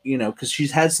 because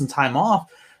she's had some time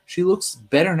off. She looks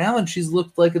better now than she's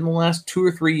looked like in the last 2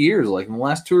 or 3 years. Like in the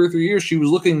last 2 or 3 years, she was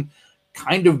looking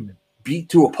kind of beat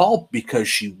to a pulp because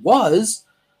she was,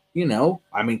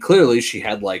 I mean, clearly she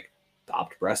had like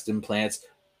stopped breast implants,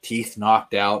 teeth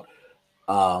knocked out,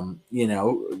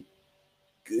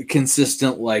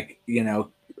 consistent, like,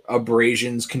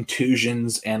 abrasions,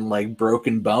 contusions, and like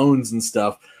broken bones and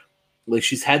stuff. Like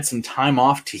she's had some time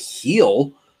off to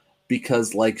heal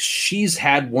because like she's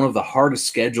had one of the hardest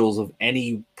schedules of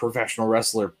any professional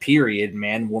wrestler, period,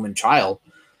 man, woman, child.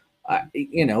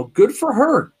 Good for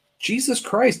her. Jesus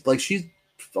Christ. Like she's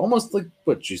almost like,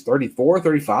 she's 34,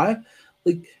 35.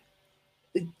 Like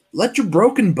let your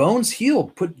broken bones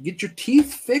heal. Get your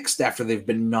teeth fixed after they've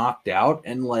been knocked out,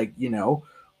 and like,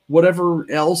 whatever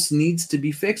else needs to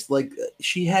be fixed. Like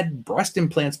she had breast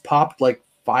implants popped like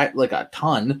a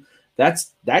ton.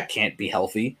 That can't be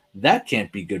healthy. That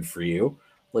can't be good for you.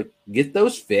 Like get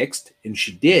those fixed. And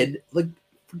she did. Like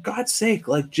for God's sake,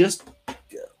 like just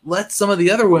let some of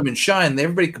the other women shine.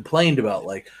 Everybody complained about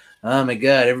like, oh my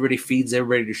God, everybody feeds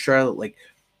everybody to Charlotte. Like,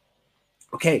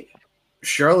 okay,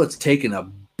 Charlotte's taken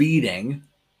a beating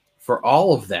for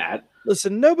all of that.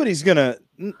 Listen, nobody's gonna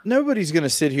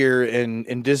sit here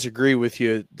and disagree with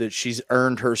you that she's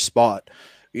earned her spot.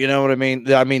 You know what I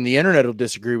mean? I mean, the internet will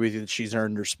disagree with you that she's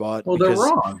earned her spot. Well, they're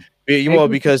wrong.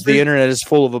 Because the internet is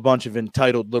full of a bunch of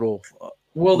entitled little.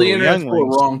 The internet's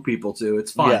full of wrong people too.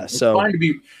 It's fine. Yeah,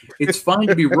 it's fine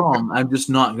to be wrong. I'm just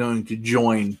not going to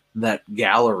join that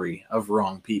gallery of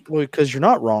wrong people. Well, because you're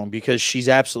not wrong. Because she's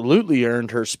absolutely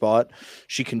earned her spot.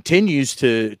 She continues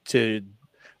to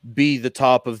be the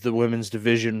top of the women's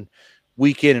division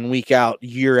week in and week out,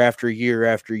 year after year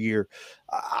after year.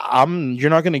 You're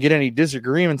not going to get any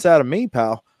disagreements out of me,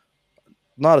 pal.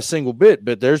 Not a single bit.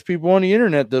 But there's people on the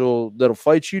internet that'll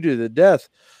fight you to the death.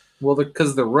 Well,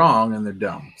 because they're wrong and they're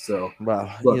dumb. So,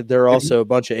 look, they're also a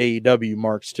bunch of AEW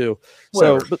marks too.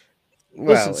 So,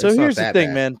 listen. So here's the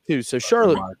thing, man. Too. So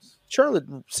Charlotte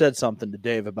said something to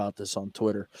Dave about this on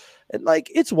Twitter, and like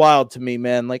it's wild to me,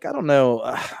 man. Like I don't know,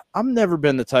 I've never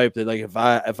been the type that like if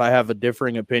I have a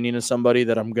differing opinion of somebody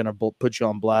that I'm gonna put you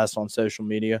on blast on social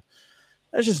media.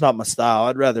 That's just not my style.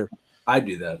 I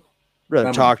do that.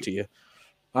 Rather talk to you.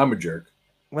 I'm a jerk.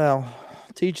 Well,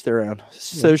 teach their own.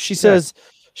 So she says,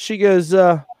 she goes,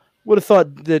 would have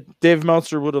thought that Dave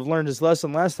Meltzer would have learned his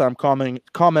lesson last time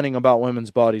commenting about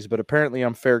women's bodies, but apparently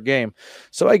I'm fair game.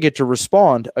 So I get to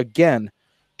respond again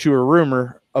to a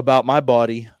rumor about my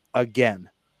body again.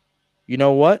 You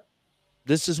know what?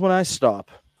 This is when I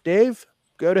stop. Dave,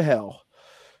 go to hell.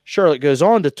 Charlotte goes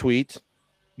on to tweet,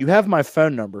 you have my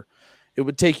phone number. It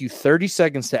would take you 30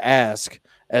 seconds to ask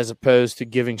as opposed to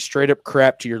giving straight up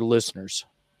crap to your listeners.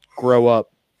 Grow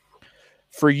up.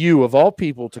 For you, of all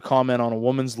people, to comment on a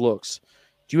woman's looks,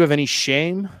 do you have any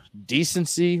shame,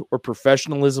 decency, or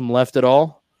professionalism left at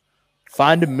all?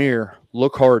 Find a mirror.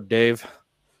 Look hard, Dave.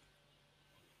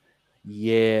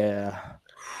 Yeah.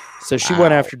 So she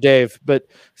went after Dave. But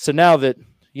so now that,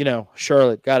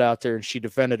 Charlotte got out there and she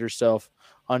defended herself,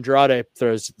 Andrade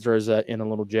throws that in a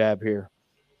little jab here.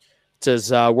 It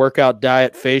says, workout,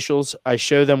 diet, facials. I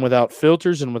show them without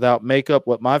filters and without makeup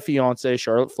what my fiance,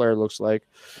 Charlotte Flair, looks like.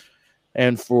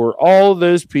 And for all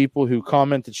those people who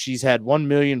comment that she's had 1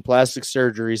 million plastic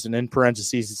surgeries, and in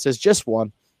parentheses, it says just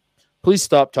one, please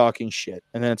stop talking shit.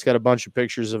 And then it's got a bunch of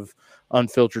pictures of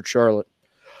unfiltered Charlotte.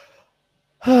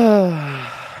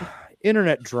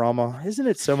 Internet drama. Isn't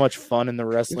it so much fun in the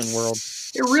wrestling world?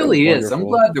 It really is. I'm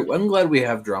glad we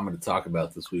have drama to talk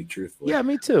about this week, truthfully. Yeah,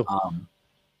 me too.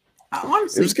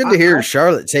 Honestly, it was good to hear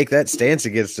Charlotte take that stance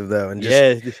against him, though, and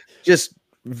just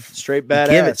straight badass.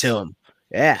 Give it to him.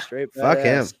 Yeah, straight fuck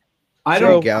him.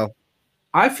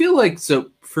 I feel like,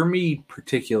 so for me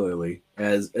particularly,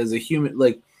 as a human,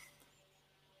 like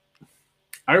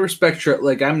I respect,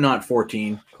 like I'm not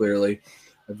 14. Clearly,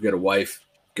 I've got a wife,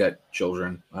 got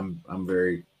children. I'm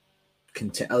very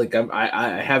like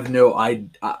I have no I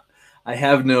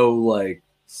have no like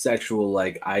sexual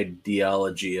like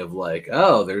ideology of like,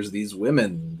 oh, there's these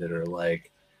women that are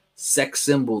like sex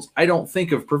symbols. I don't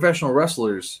think of professional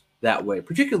wrestlers that way,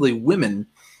 particularly women.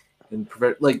 And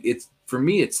like, it's for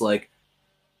me, it's like,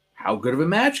 how good of a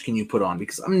match can you put on?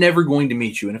 Because I'm never going to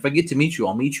meet you, and if I get to meet you,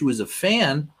 I'll meet you as a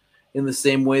fan in the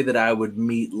same way that I would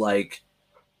meet like,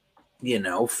 you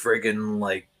know, friggin'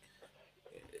 like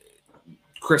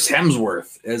Chris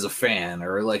Hemsworth as a fan,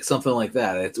 or like something like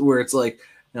that. It's where it's like,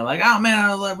 you know, like, oh man,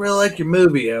 I really like your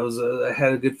movie. I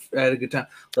had a good time.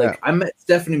 Like, I met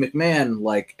Stephanie McMahon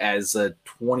like as a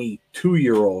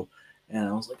 22-year-old, and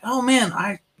I was like, oh man,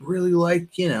 I really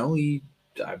like, you know,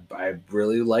 I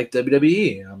really like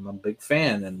WWE. I'm a big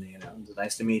fan, and you know, it's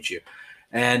nice to meet you.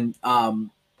 And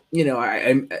you know,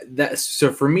 I'm that.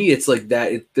 So for me, it's like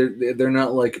that. They're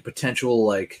not like a potential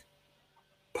like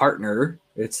partner.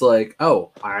 It's like,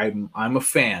 oh, I'm a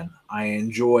fan. I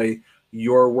enjoy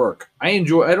your work. I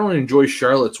don't enjoy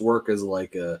Charlotte's work as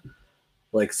like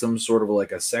some sort of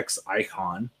like a sex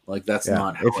icon. Like that's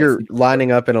not how if you're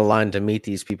lining up in a line to meet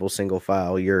these people single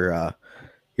file, you're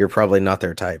probably not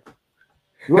their type.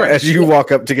 Right. As you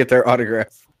walk up to get their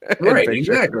autograph. Right,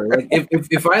 exactly. Like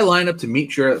if I line up to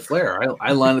meet Charlotte Flair,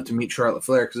 I line up to meet Charlotte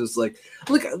Flair because it's like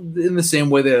in the same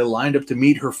way that I lined up to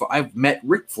meet her. I've met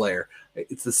Ric Flair.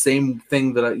 It's the same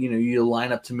thing that you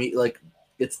line up to meet. Like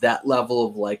it's that level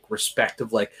of like respect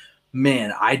of like,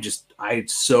 man, I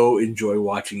so enjoy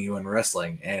watching you in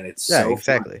wrestling, and it's so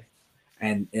exactly.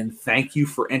 Fun. And thank you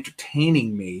for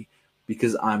entertaining me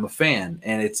because I'm a fan,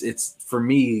 and it's for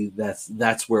me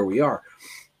that's where we are.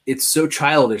 It's so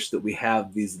childish that we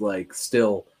have these like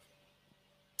still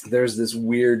there's this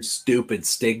weird stupid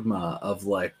stigma of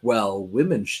like, well,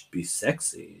 women should be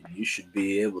sexy and you should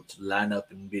be able to line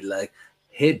up and be like,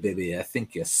 hey baby, I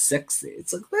think you're sexy.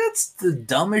 It's like, that's the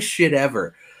dumbest shit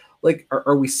ever. Like,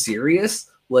 are we serious?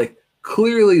 Like,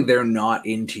 clearly they're not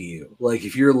into you. Like,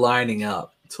 if you're lining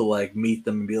up to like meet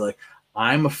them and be like,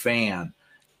 I'm a fan,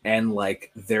 and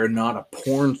like they're not a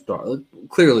porn star, like,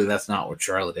 clearly that's not what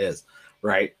Charlotte is,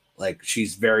 right? Like,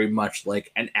 she's very much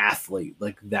like an athlete,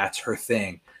 like that's her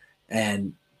thing.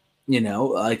 And you know,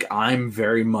 like I'm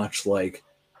very much like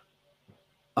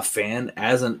a fan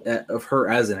of her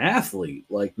as an athlete,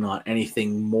 like not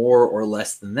anything more or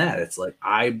less than that. It's like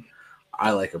I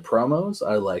like her promos,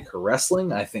 I like her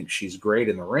wrestling, I think she's great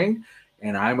in the ring,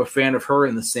 and I'm a fan of her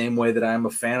in the same way that I'm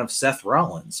a fan of Seth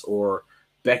Rollins or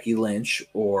Becky Lynch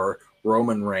or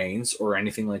Roman Reigns or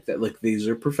anything like that. Like, these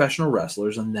are professional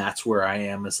wrestlers, and that's where I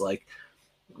am, is like,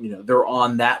 you know, they're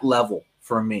on that level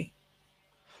for me.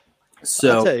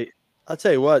 So I'll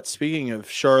tell you what, speaking of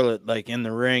Charlotte, like in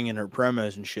the ring and her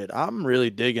promos and shit, I'm really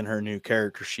digging her new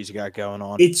character she's got going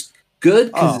on. It's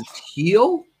good because it's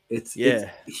heel. It's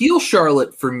heel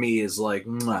Charlotte for me is like,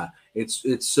 mwah.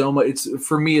 It's so much. It's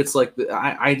for me. It's like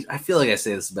I feel like I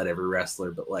say this about every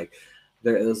wrestler, but like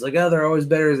it's like, oh, they're always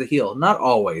better as a heel. Not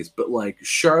always, but like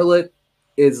Charlotte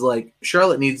needs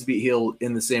to be heel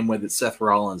in the same way that Seth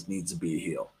Rollins needs to be a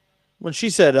heel. When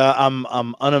she said, I'm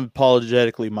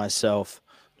unapologetically myself,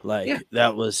 like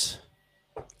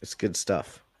it's good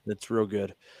stuff. That's real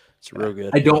good. It's real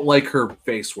good. I don't like her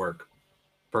face work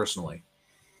personally.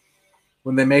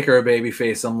 When they make her a baby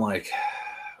face, I'm like,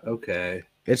 okay.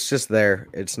 It's just there.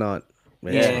 It's not.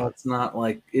 It's not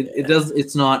like it does.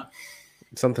 It's not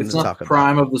something it's to not talk the about.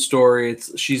 prime of the story.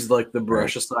 She's like the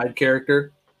brush aside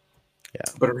character.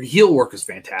 Yeah. But her heel work is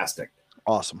fantastic.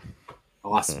 Awesome.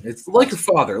 It's like her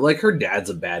father. Like, her dad's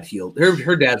a bad heel.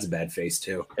 Her dad's a bad face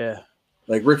too. Yeah.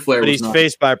 Like Ric Flair, but he's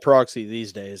faced by proxy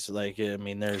these days. Like, I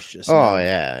mean, there's just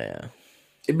yeah.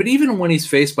 But even when he's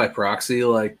faced by proxy,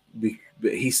 like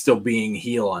he's still being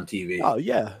heel on TV. Oh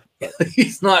yeah.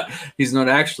 he's not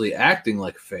actually acting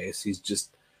like a face. He's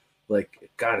just like,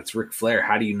 God, it's Ric Flair.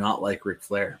 How do you not like Ric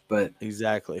Flair? But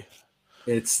exactly.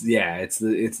 It's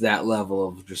that level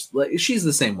of just like, she's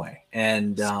the same way.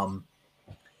 And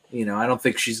you know, I don't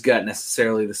think she's got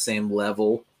necessarily the same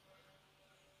level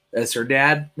as her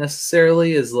dad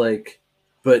necessarily, is like,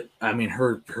 but I mean,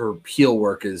 her heel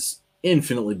work is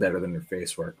infinitely better than her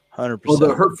face work. 100%.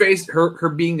 Although her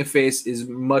being a face is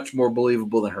much more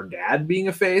believable than her dad being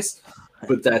a face.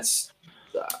 But that's,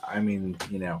 I mean,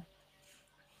 you know,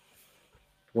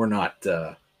 we're not.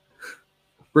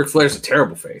 Ric Flair's a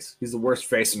terrible face. He's the worst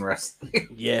face in wrestling.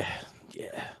 Yeah.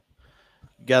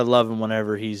 Gotta love him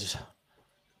whenever he's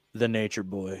the nature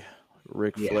boy,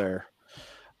 Ric Flair.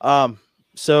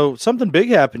 So something big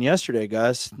happened yesterday,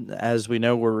 guys. As we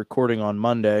know, we're recording on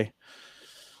Monday.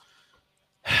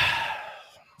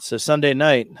 So Sunday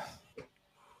night,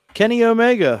 Kenny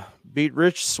Omega beat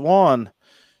Rich Swann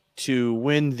to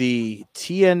win the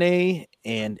TNA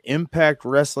and Impact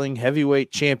Wrestling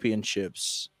Heavyweight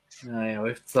Championships. Oh, yeah, we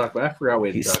have to talk about. I forgot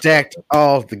we He had to talk stacked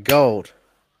all of the gold.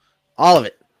 All of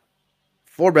it.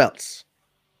 4 belts.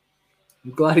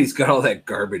 I'm glad he's got all that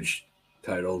garbage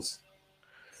titles.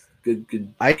 Good job.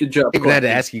 I even had to collecting.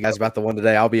 ask you guys about the one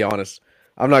today. I'll be honest.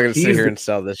 I'm not going to sit He's here the- and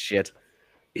sell this shit.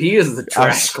 He is the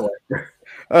trash collector.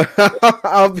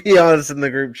 I'll be honest. In the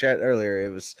group chat earlier, it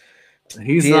was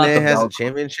He's not TNA the has a belt.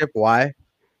 championship. Why?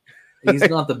 He's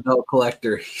not the belt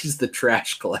collector. He's the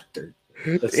trash collector.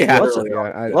 That's Yeah, literally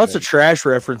all. Lots of trash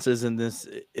references in this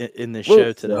Well,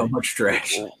 show today. So much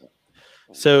trash.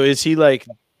 So is he like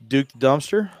Duke the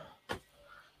Dumpster?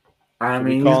 I Can we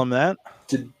mean, call him that?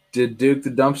 did Duke the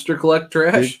Dumpster collect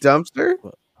trash? Big dumpster.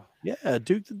 Yeah,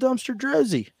 Duke the Dumpster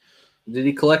Drizzy. Did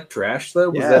he collect trash though?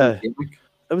 Was Yeah. that a gimmick?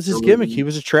 That was his Or gimmick. was He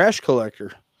was a trash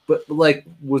collector. But like,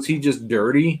 was he just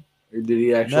dirty, or did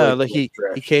he actually? No, like he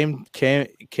collect trash?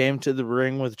 came to the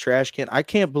ring with a trash can. I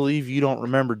can't believe you don't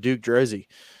remember Duke Drizzy.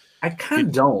 I kind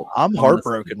of don't. I'm honestly.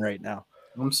 heartbroken right now.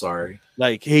 I'm sorry.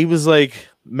 Like he was like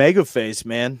mega face,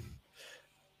 man.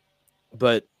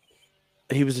 But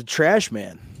he was a trash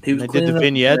man. He was They did cleaning the up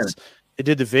vignettes. They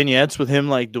did the vignettes with him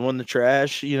like doing the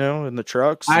trash, in the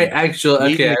trucks. I and actually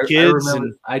meeting okay. the I kids remember.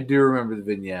 and- I do remember the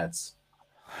vignettes.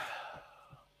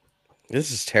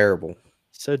 This is terrible.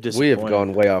 so We disappointed. have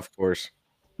gone way off course.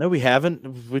 No, we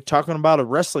haven't. We're talking about a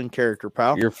wrestling character,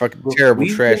 pal. You're a fucking Well, terrible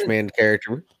we've trash been- man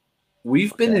character.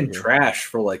 We've been Okay, in yeah. trash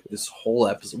for like this whole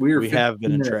episode. We have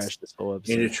been in 15 minutes trash this whole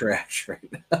Into episode. trash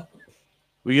right now.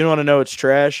 Well, you want to know what's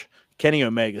trash? Kenny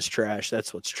Omega's trash.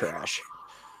 That's what's trash.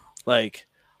 Like,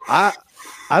 I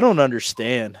don't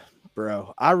understand,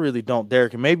 bro. I really don't,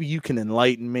 Derek. And maybe you can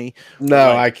enlighten me. No,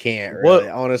 Like, I can't. what- Really.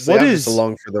 Honestly, what I'm is- just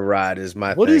along for the ride. Is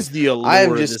my What thing. is the allure I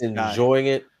am of just this guy? enjoying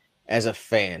it as a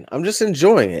fan. I'm just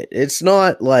enjoying it. It's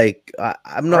not like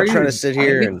I'm not Are trying you to sit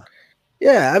here enjoying and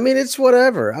yeah. I mean, it's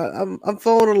whatever. I'm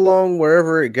following along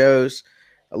wherever it goes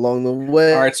along the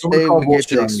way. All right, so we're called we get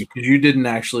bullshit on to you because you didn't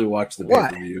actually watch the Why?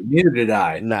 pay per view. Neither did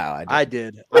I. no, I, I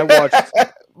didn't. did. I watched.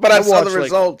 but I saw the watched, like,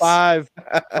 results.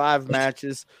 five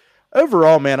matches.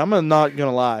 Overall, man, I'm not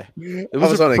gonna lie. It I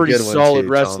was, on a pretty good one solid too,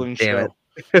 Tom. wrestling Damn show.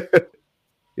 it.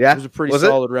 Yeah, It was a pretty Was it?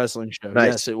 solid wrestling show.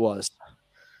 Nice. Yes, it was.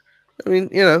 I mean,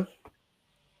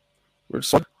 we're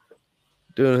just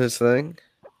doing his thing.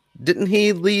 Didn't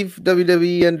he leave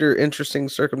WWE under interesting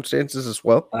circumstances as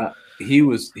well? He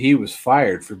was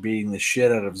fired for beating the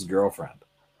shit out of his girlfriend.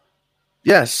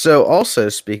 Yes. So, also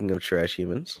speaking of trash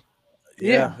humans,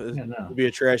 Yeah, Yeah, it no. would be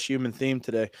a trash human theme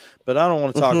today. But I don't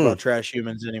want to talk Mhm. about trash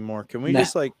humans anymore. Can we Nah.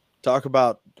 just like talk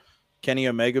about Kenny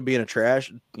Omega being a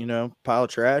trash, pile of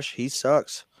trash? He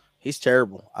sucks. He's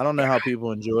terrible. I don't know how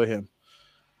people enjoy him.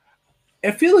 I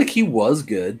feel like he was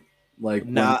good. Like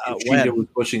Nah, when when?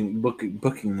 Kushida was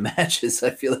booking the matches,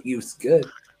 I feel like he was good.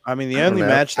 I mean, the I don't only know.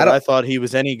 match I that don't- I thought he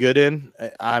was any good in,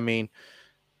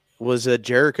 was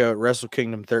Jericho at Wrestle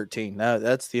Kingdom 13. No,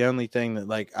 that's the only thing that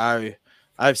like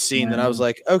I've seen that I was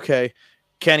like, okay,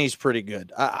 Kenny's pretty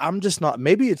good. I'm just not.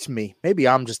 Maybe it's me. Maybe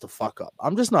I'm just a fuck up.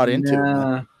 I'm just not into it.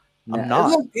 Man. I'm not.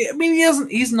 Look, I mean,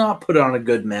 he's not put on a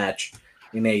good match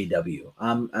in AEW.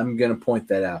 I'm gonna point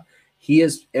that out. He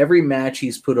has every match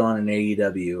he's put on in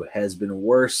AEW has been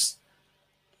worse.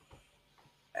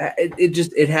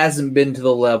 It hasn't been to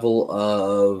the level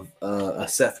of a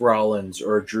Seth Rollins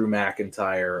or a Drew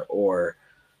McIntyre or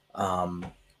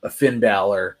a Finn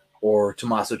Balor or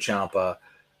Tommaso Ciampa,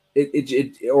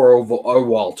 or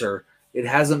Walter. It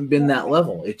hasn't been that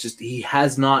level. He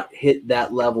has not hit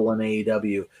that level in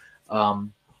AEW.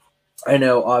 I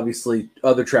know, obviously,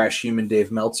 other trash human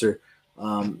Dave Meltzer,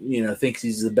 thinks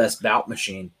he's the best bout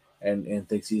machine and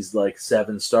thinks he's like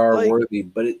 7-star Like- worthy,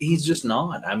 but he's just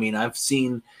not. I mean, I've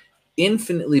seen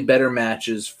infinitely better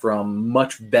matches from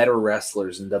much better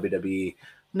wrestlers in WWE.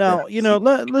 Now, Yeah.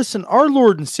 listen, our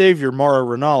Lord and Savior, Mauro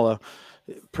Ranallo,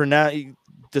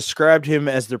 described him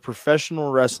as the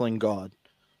professional wrestling god.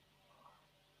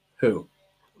 Who?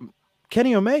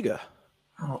 Kenny Omega.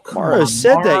 Oh, come Mauro on,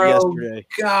 said that Mauro. yesterday.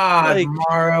 God, Like-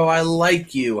 Mauro, I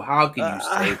like you. How can you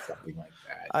say something like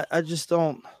that? I just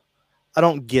don't. I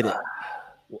don't get it.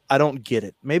 I don't get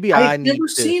it. Maybe I I've need never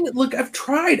to. seen it. Look, I've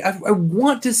tried. I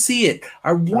want to see it.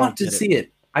 I want to get it. see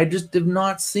it. I just have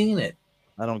not seen it.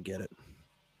 I don't get it.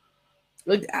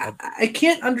 Like I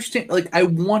can't understand. Like I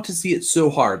want to see it so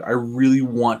hard. I really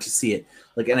want to see it.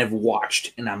 Like, and I've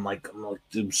watched, and I'm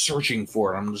searching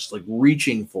for it. I'm just like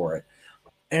reaching for it,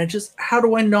 and it just how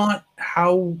do I not?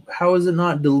 How is it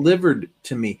not delivered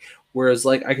to me? Whereas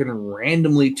like I can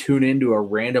randomly tune into a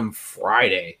random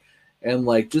Friday, and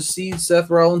like just see Seth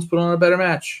Rollins put on a better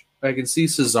match, I can see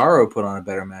Cesaro put on a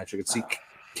better match. I can see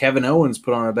Kevin Owens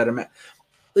put on a better match.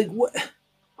 Like what?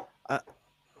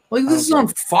 Like this is on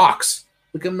Fox.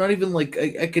 Like I'm not even like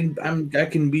I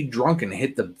can be drunk and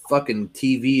hit the fucking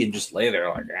TV and just lay there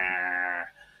like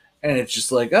and it's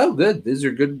just like, oh good, these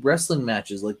are good wrestling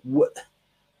matches. Like what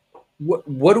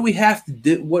do we have to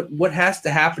do? What has to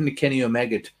happen to Kenny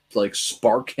Omega to like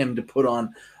spark him to put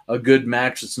on a good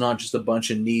match that's not just a bunch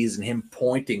of knees and him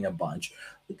pointing a bunch?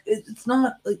 Like, it's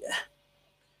not like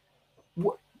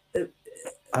what I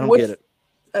don't get it.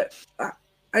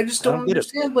 I just don't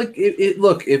understand. Like,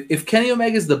 look, if Kenny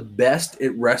Omega is the best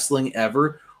at wrestling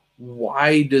ever,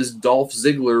 why does Dolph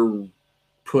Ziggler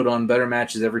put on better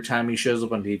matches every time he shows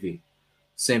up on TV?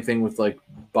 Same thing with like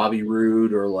Bobby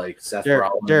Roode or like Seth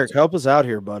Rollins. Derek, help us out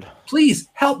here, bud. Please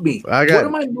help me. What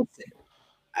am I missing?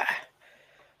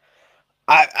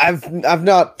 I've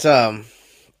not.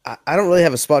 I don't really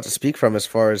have a spot to speak from as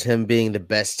far as him being the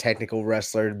best technical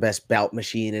wrestler, the best bout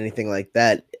machine, anything like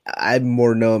that. I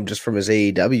more know him just from his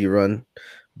AEW run.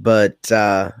 But,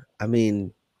 I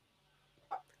mean,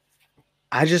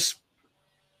 I don't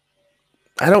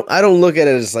look at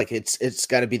it as like it's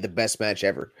got to be the best match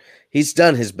ever. He's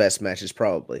done his best matches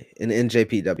probably in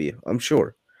NJPW, I'm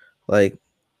sure. Like,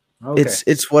 Okay.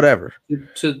 it's whatever,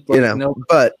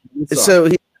 But so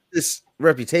he has this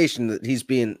reputation that he's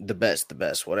being the best,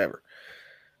 whatever.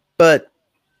 But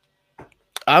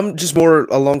I'm just more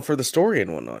along for the story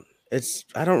and whatnot.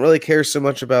 I don't really care so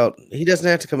much about. He doesn't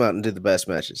have to come out and do the best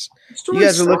matches. You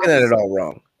guys are looking at it all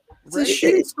wrong. It's a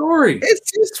shitty story.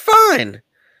 It's fine.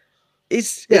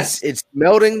 It's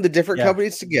melding the different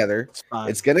companies together.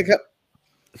 It's gonna come.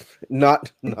 No.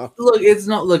 Look, it's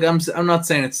not. Look, I'm not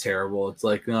saying it's terrible. It's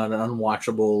like not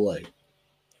unwatchable. Like,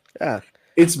 yeah,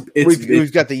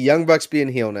 we've got the Young Bucks being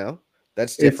heel now.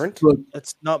 That's different. Look,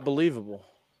 that's not believable.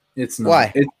 It's not.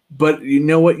 Why? But you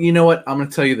know what? I'm going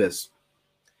to tell you this.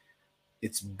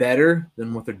 It's better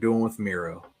than what they're doing with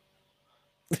Miro.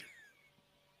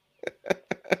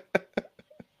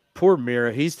 Poor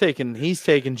Miro. He's taken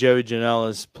Joey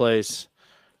Janela's place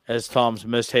as Tom's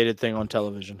most hated thing on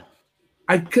television.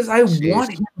 Because I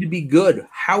want him to be good.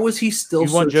 How is he still?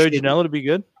 You want Joey Janela to be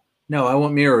good? No, I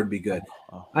want Miro to be good.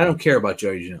 Oh. I don't care about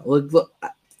Joey Janela. Look,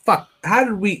 fuck. How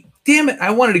did we? Damn it!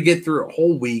 I wanted to get through a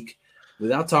whole week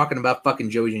without talking about fucking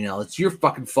Joey Janela. It's your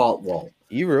fucking fault, Walt.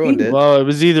 You ruined it. Well, it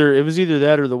was either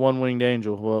that or the one-winged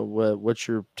angel. What's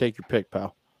your pick,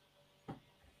 pal?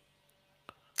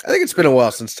 I think it's been a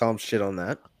while since Tom shit on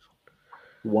that.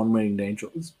 One-winged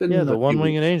angel. It's been the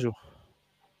one-winged angel.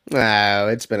 No,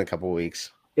 it's been a couple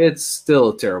weeks. It's still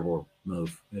a terrible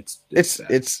move.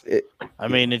 I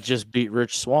mean, it just beat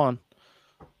Rich Swann.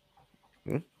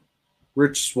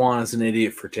 Rich Swann is an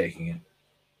idiot for taking it.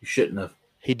 He shouldn't have.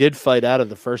 He did fight out of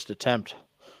the first attempt.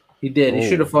 He did. He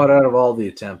should have fought out of all the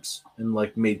attempts and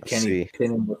like made Kenny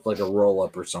pin him with like a roll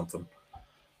up or something.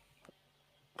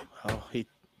 Oh, he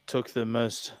took the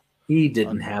most. He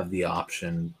didn't have the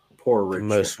option. Poor Rich.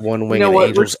 Most one-winged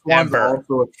angels ever.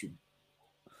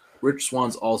 Rich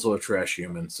Swann's also a trash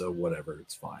human, so whatever,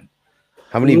 it's fine.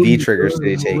 How many V triggers did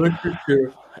he take?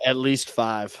 At least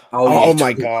 5. Oh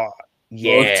my god!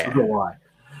 Yeah,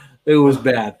 it was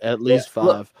bad. At least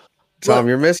 5. Tom,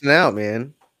 you're missing out,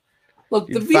 man. Look,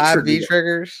 the V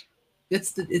triggers.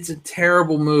 It's a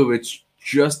terrible move. It's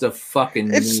just a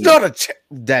fucking. It's knee. Not a.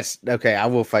 That's okay. I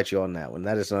will fight you on that one.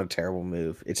 That is not a terrible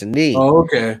move. It's a knee. Oh,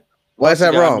 okay. Why is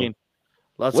that wrong? I mean,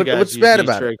 what's bad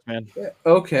about it? Man.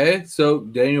 Okay, so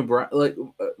Daniel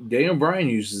Bryan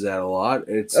uses that a lot.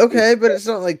 It's okay, but it's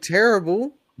not like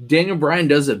terrible. Daniel Bryan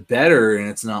does it better, and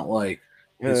it's not like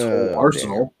his whole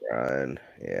arsenal. Bryan,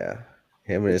 yeah,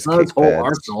 him and his. It's not his whole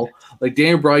arsenal. Like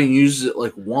Daniel Bryan uses it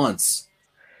like once.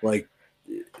 Like,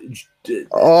 it's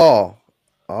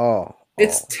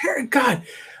terrible. God,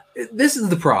 this is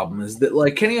the problem: is that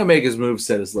like Kenny Omega's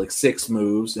moveset is like 6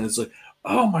 moves, and it's like,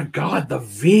 oh my god, the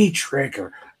V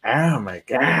trigger. Oh my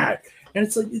god. And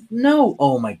it's like, no,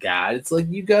 oh my god. It's like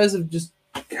you guys have just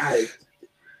God.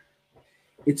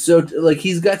 It's so like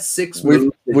he's got 6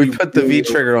 moves. We put the V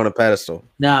trigger on a pedestal.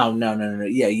 No.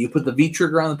 Yeah, you put the V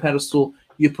trigger on the pedestal.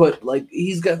 You put like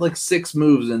he's got like 6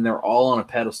 moves and they're all on a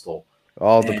pedestal.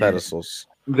 All the pedestals.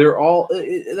 They're all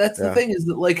that's the thing is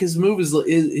that like his move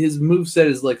set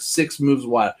is like 6 moves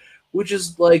wide, which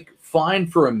is like fine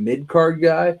for a mid-card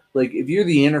guy. Like if you're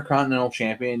the Intercontinental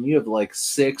Champion, you have like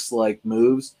 6 like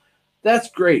moves. That's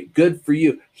great. Good for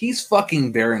you. He's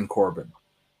fucking Baron Corbin.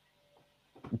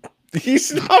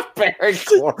 He's not Baron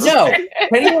Corbin. No,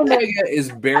 Kenny Omega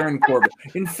is Baron Corbin.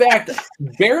 In fact,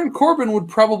 Baron Corbin would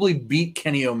probably beat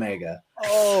Kenny Omega.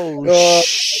 Oh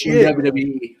shit! In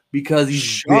WWE because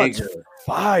he's bigger.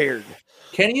 fired.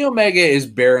 Kenny Omega is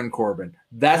Baron Corbin.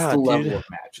 That's God, the level dude. of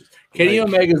matches. Kenny Like-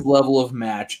 Omega's level of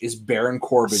match is Baron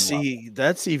Corbin. See,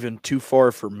 that's even too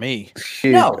far for me.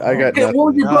 Shoot, No, I got okay, well,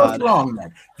 nothing. you're God. both wrong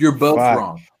then. You're both Fuck.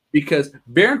 wrong because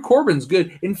Baron Corbin's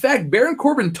good. In fact, Baron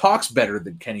Corbin talks better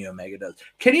than Kenny Omega does.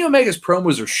 Kenny Omega's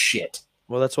promos are shit.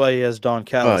 Well, that's why he has Don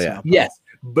Callis. Oh, yeah. now. Yes,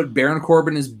 but Baron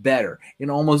Corbin is better in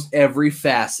almost every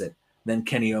facet than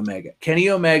Kenny Omega. Kenny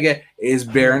Omega is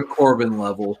Baron Corbin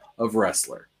level of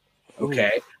wrestler.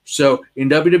 Okay, so in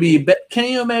WWE,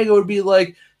 Kenny Omega would be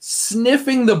like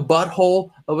sniffing the butthole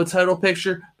of a title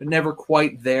picture, but never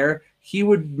quite there. He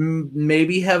would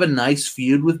maybe have a nice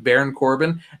feud with Baron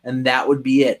Corbin, and that would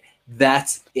be it.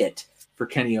 That's it for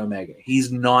Kenny Omega.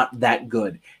 He's not that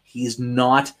good. He's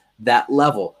not that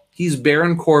level. He's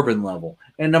Baron Corbin level.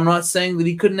 And I'm not saying that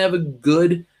he couldn't have a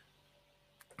good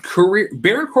career.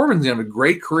 Baron Corbin's going to have a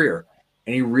great career,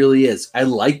 and he really is. I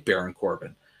like Baron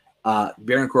Corbin.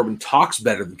 Baron Corbin talks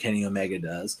better than Kenny Omega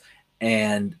does.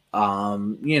 And,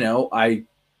 I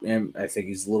think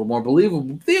he's a little more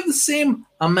believable. They have the same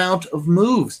amount of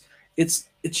moves. It's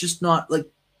just not like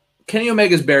Kenny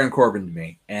Omega's Baron Corbin to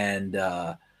me. And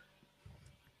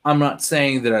I'm not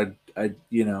saying that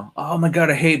oh my God,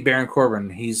 I hate Baron Corbin.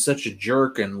 He's such a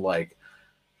jerk and like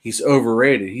he's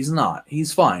overrated. He's not.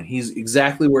 He's fine. He's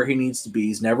exactly where he needs to be.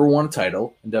 He's never won a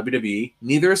title in WWE.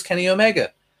 Neither is Kenny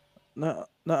Omega. No.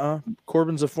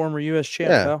 Corbin's a former U.S. champ.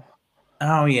 Yeah. Pal.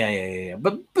 Oh yeah.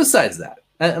 But besides that,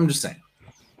 I'm just saying,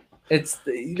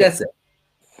 that's it.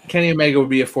 Kenny Omega would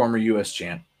be a former U.S.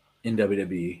 champ in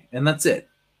WWE, and that's it.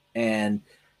 And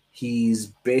he's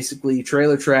basically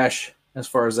trailer trash as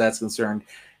far as that's concerned.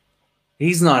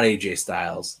 He's not AJ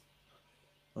Styles.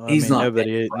 Well, He's not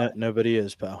Nobody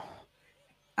is, pal.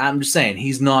 I'm just saying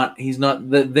he's not.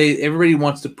 Everybody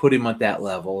wants to put him at that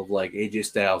level of like AJ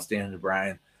Styles, Daniel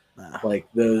Bryan, like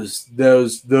those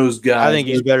guys. I think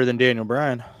he's better than Daniel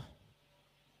Bryan.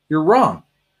 You're wrong.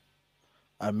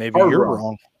 Maybe You're you're wrong.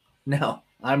 wrong. No,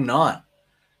 I'm not,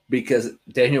 because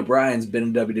Daniel Bryan's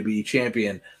been a WWE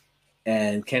champion,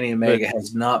 and Kenny Omega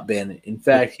has not been. In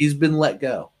fact, he's been let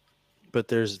go. But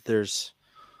there's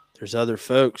other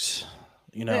folks,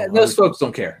 those folks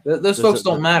don't care. Those folks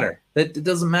don't matter. It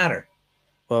doesn't matter.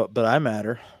 Well, but I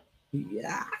matter.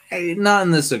 Yeah, not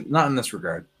in this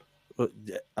regard.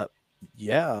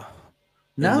 Yeah.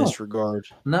 No. In this regard.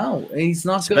 No, he's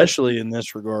not good. Especially in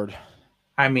this regard.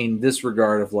 I mean,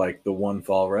 disregard of like the One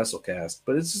Fall WrestleCast,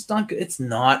 but it's just not good. It's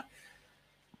not.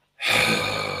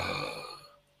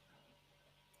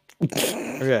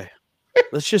 Okay.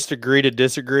 Let's just agree to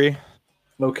disagree.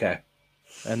 Okay.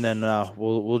 And then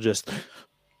we'll just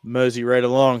mosey right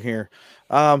along here.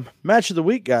 Match of the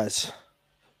week, guys.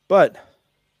 But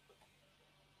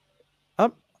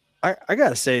I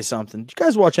gotta say something. Did you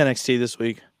guys watch NXT this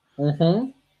week?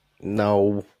 Mm-hmm.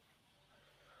 No.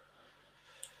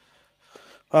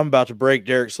 I'm about to break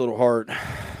Derek's little heart.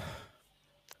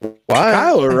 Why?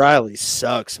 Kyle O'Reilly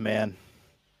sucks, man.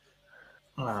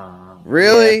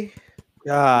 Really?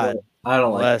 God, I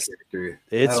don't like bless. that character.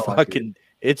 it's I don't like fucking,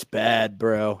 it's bad,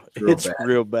 bro. real It's bad.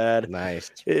 real bad. Nice.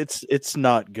 it's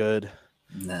not good.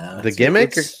 No, The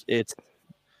gimmick? It's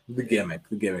the gimmick.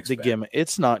 The gimmick's the bad. gimmick.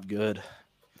 It's not good.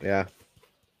 Yeah.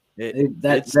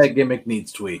 That gimmick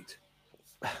needs tweaked.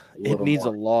 It needs a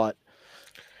lot.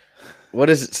 What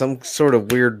is it? Some sort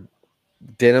of weird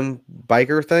denim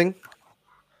biker thing?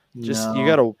 Just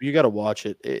No. you gotta watch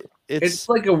it. It's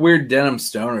like a weird denim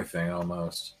stoner thing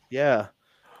almost. Yeah.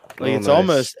 Like Oh, it's nice.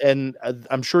 almost, and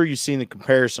I'm sure you've seen the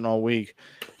comparison all week.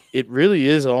 It really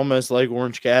is almost like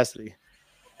Orange Cassidy.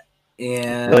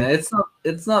 And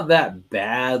it's not that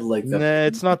bad. Like Nah,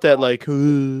 it's not that like,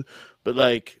 but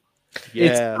like, it's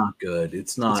yeah, not good.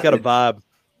 It's not. it's got a vibe.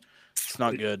 It's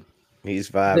not good. He's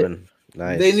vibing.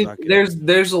 Nice. They need, not good.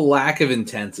 there's a lack of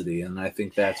intensity, and I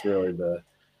think that's really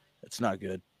It's not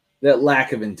good. that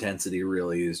lack of intensity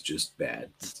really is just bad.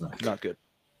 It's not. Not good.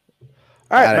 All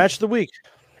right, Got it. match of the week.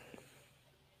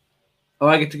 Oh,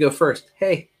 I get to go first.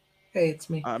 Hey, it's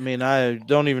me. I mean, I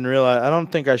don't even realize. I don't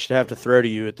think I should have to throw to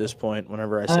you at this point.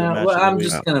 Whenever I say match Well, of the I'm week.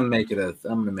 just gonna make it a.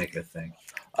 I'm gonna make it a thing.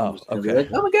 I'm Oh, just gonna be okay. like,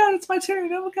 oh my god, it's my turn.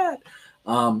 Oh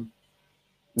my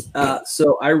god.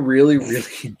 So I really, really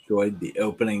enjoyed the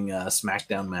opening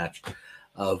SmackDown match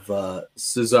of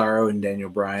Cesaro and Daniel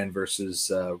Bryan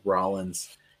versus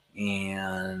Rollins,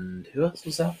 and who else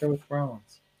was out there with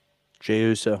Rollins? Jey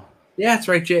Uso. Yeah, that's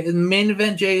right. Main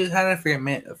event Jey. How did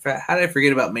I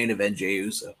forget about main event Jey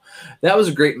Uso? That was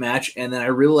a great match, and then I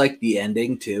really liked the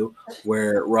ending too,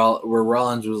 where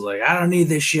Rollins was like, "I don't need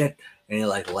this shit," and he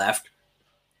like left.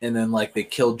 and then like they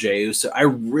killed Jey Uso.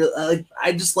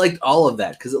 I just liked all of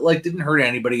that because it like didn't hurt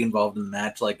anybody involved in the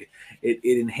match. Like it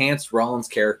enhanced Rollins'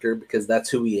 character because that's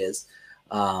who he is.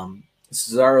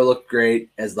 Cesaro looked great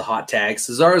as the hot tag.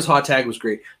 Cesaro's hot tag was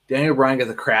great. Daniel Bryan got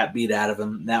the crap beat out of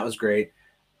him. That was great.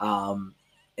 And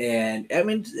I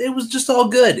mean, it was just all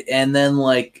good. And then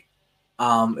like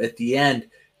at the end,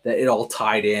 that it all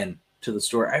tied in to the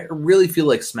story. I really feel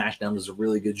like SmackDown does a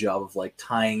really good job of like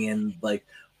tying in like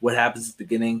what happens at the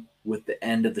beginning with the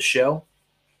end of the show.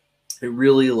 It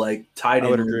really like tied in. I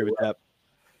would agree with that.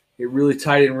 It really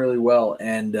tied in really well.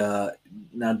 And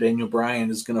now Daniel Bryan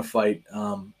is going to fight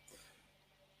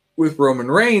with Roman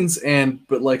Reigns,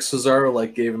 but like Cesaro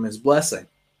like gave him his blessing.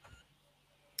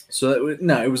 So it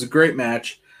was a great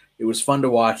match. It was fun to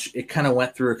watch. It kind of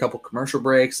went through a couple commercial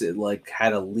breaks. It like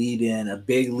had a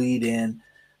big lead in,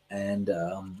 and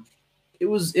it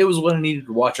was what I needed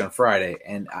to watch on Friday,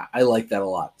 and I like that a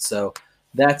lot. So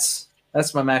that's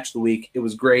my match of the week. It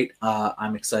was great.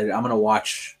 I'm excited. I'm gonna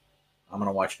watch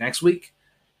next week,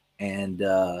 and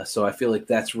so I feel like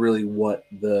that's really what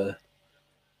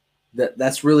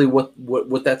that's really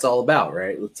what that's all about,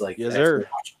 right? It's like yes, sir.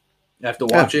 I have to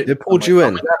watch it. It pulled you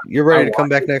in. You're ready to come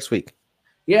back next week.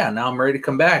 Yeah, now I'm ready to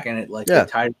come back, and it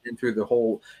tied it in through the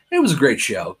whole. It was a great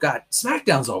show. God,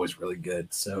 SmackDown's always really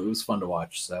good, so it was fun to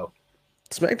watch. So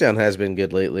SmackDown has been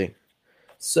good lately,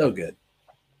 so good.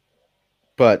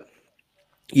 But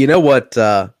you know what?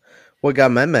 What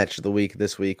got my match of the week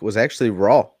this week was actually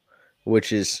Raw,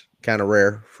 which is kind of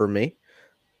rare for me.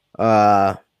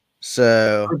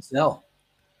 So Hard Sell.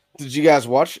 Did you guys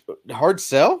watch Hard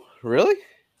Sell? Really?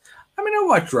 I mean, I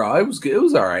watched Raw. It was good. It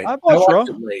was all right. I watched Raw.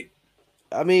 It late.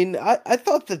 I mean, I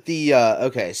thought that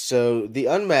so the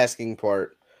unmasking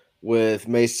part with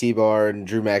Mace T-Bar and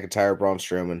Drew McIntyre, Braun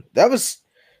Strowman, that was,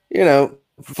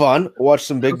 fun. Watch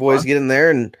some big boys get in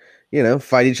there and,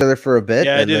 fight each other for a bit.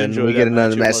 Yeah, and then we get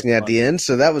another unmasking at the end.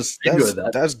 So that was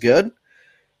good.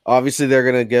 Obviously, they're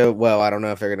going to go, well, I don't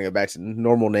know if they're going to go back to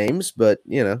normal names, but,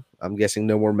 I'm guessing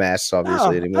no more masks,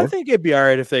 obviously, anymore. I think it'd be all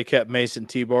right if they kept Mason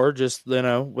T-Bar just,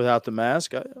 without the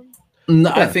mask. No,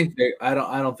 yeah. I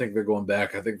don't think they're going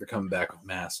back. I think they're coming back with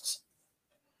masks.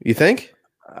 You think?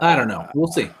 I don't know. We'll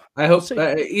see. I hope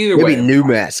either way. Maybe new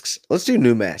masks. Let's do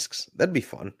new masks. That'd be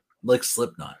fun. Like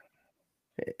Slipknot.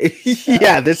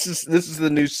 Yeah, this is the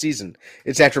new season.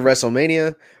 It's after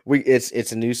WrestleMania.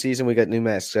 It's a new season. We got new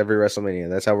masks every WrestleMania.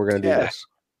 That's how we're gonna do this.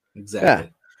 Exactly.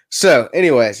 Yeah. So,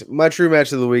 anyways, my true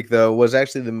match of the week though was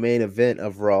actually the main event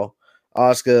of Raw,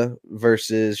 Asuka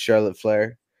versus Charlotte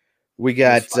Flair. We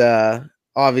got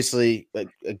obviously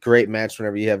a great match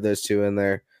whenever you have those two in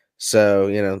there. So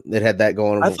it had that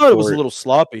going. I thought it was a little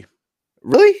sloppy.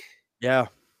 Really? Yeah.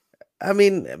 I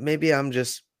mean, maybe I'm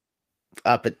just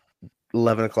up at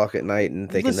 11 o'clock at night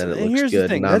and thinking that it looks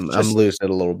good, and I'm losing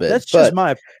it a little bit. That's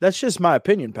just my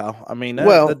opinion, pal. I mean,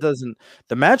 that doesn't.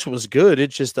 The match was good.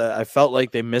 It's just I felt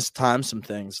like they mistimed some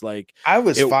things. Like I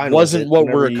was it fine. Wasn't what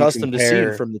we're accustomed to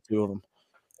seeing from the two of them.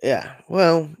 Yeah.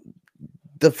 Well,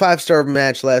 the 5-star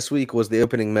match last week was the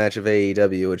opening match of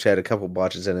AEW, which had a couple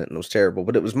botches in it and was terrible.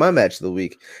 But it was my match of the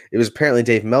week. It was apparently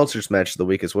Dave Meltzer's match of the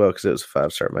week as well because it was a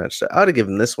 5-star match. So I'd have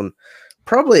given this one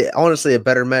probably, honestly, a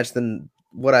better match than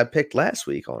what I picked last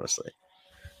week. Honestly,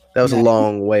 that was a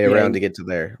long way around to get to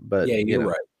there. But yeah, you're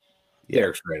right.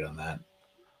 Derek's right on that.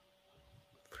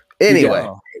 Anyway,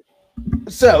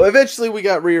 so eventually we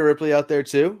got Rhea Ripley out there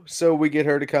too. So we get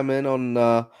her to come in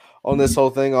on this whole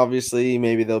thing. Obviously,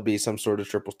 maybe there'll be some sort of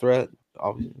triple threat.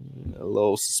 A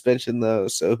little suspension though,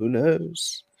 so who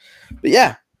knows? But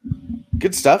yeah,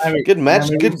 good stuff. I mean, good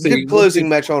match. Good closing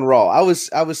match on Raw. I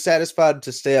was satisfied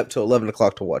to stay up till 11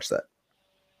 o'clock to watch that.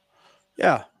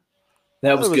 Yeah,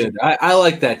 that was good. I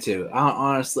like that too.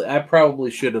 Honestly, I probably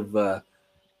should have.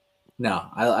 No,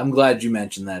 I'm glad you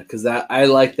mentioned that because I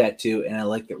like that too, and I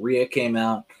like that Rhea came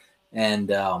out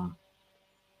and.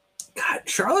 God,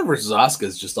 Charlotte versus Asuka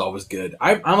is just always good.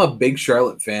 I'm a big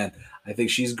Charlotte fan. I think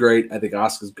she's great. I think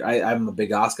Asuka's. I'm a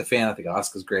big Asuka fan. I think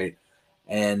Asuka's great.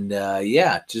 And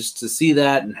just to see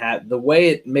that and have the way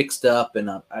it mixed up,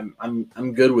 and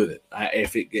I'm good with it.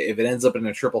 If it ends up in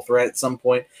a triple threat at some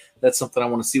point, that's something I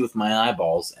want to see with my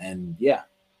eyeballs. And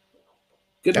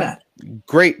good match.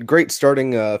 Great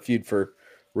starting feud for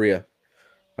Rhea.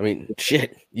 I mean,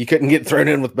 shit, you couldn't get thrown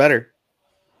in with better,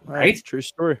 right? True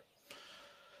story.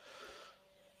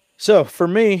 So for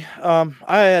me,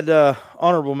 I had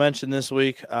honorable mention this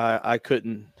week. I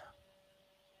couldn't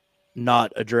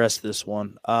not address this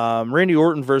one. Randy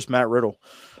Orton versus Matt Riddle.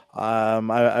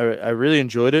 I really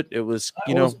enjoyed it. It was,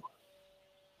 that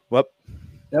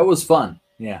was fun.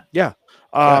 Yeah.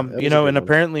 that was You a know, good and one.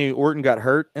 apparently Orton got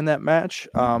hurt in that match.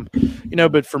 You know,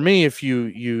 but for me, if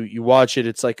you watch it,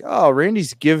 it's like, oh,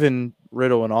 Randy's given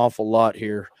Riddle an awful lot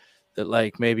here that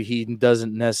like maybe he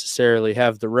doesn't necessarily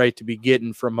have the right to be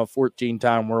getting from a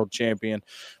 14-time world champion.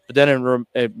 But then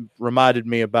it reminded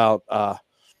me about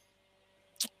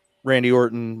Randy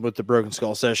Orton with the Broken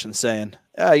Skull Session saying,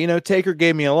 you know, Taker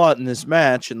gave me a lot in this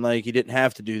match, and like he didn't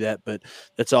have to do that, but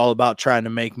that's all about trying to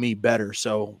make me better.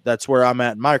 So that's where I'm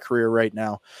at in my career right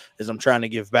now, is I'm trying to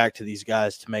give back to these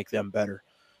guys to make them better.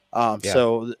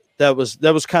 So that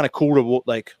was kind of cool to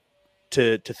like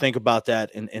to think about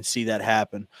that and see that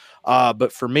happen.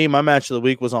 But for me, my match of the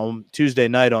week was on Tuesday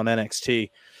night on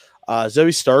NXT.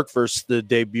 Zoe Stark versus the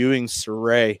debuting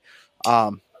Saray.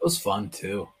 It was fun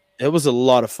too. It was a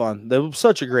lot of fun. That was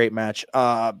such a great match.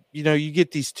 You know, you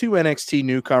get these two NXT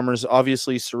newcomers,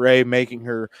 obviously Saray making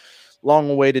her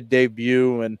long-awaited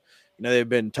debut, and you know they've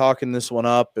been talking this one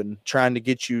up and trying to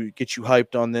get you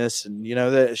hyped on this, and you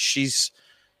know that she's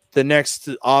the next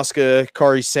Asuka,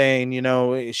 Kairi Sane. You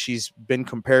know, she's been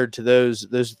compared to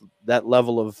that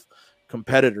level of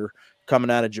competitor coming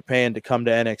out of Japan to come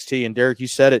to NXT. And Derek, you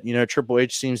said it. You know, Triple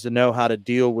H seems to know how to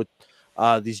deal with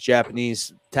these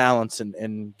Japanese talents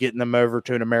and getting them over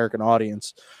to an American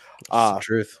audience. That's the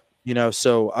truth. You know,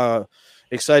 so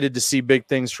excited to see big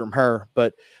things from her.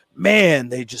 But man,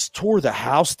 they just tore the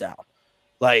house down.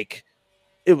 Like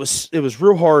it was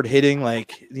real hard hitting.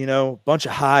 Like, you know, a bunch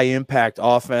of high impact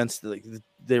offense. Like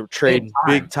they were trading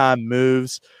big time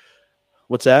moves.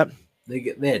 What's that?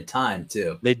 They had time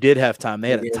too. They did have time. They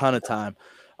had a ton of time.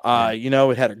 You know,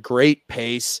 it had a great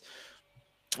pace.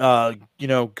 You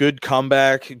know, good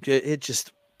comeback. It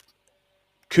just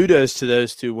kudos to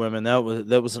those two women. That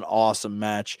was an awesome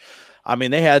match. I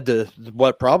mean, they had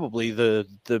probably the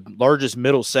largest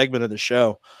middle segment of the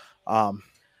show,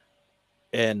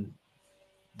 and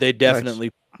they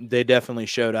definitely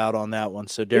showed out on that one.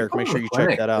 So Derek, make sure you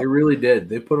check that out. They really did.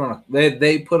 They put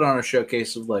on a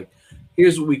showcase of like,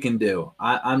 here's what we can do.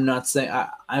 I'm not saying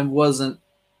I wasn't.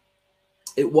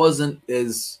 It wasn't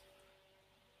as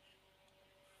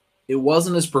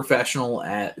professional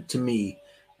to me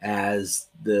as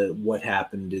what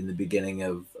happened in the beginning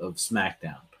of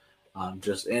SmackDown,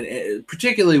 just and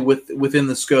particularly within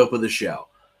the scope of the show.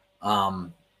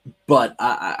 But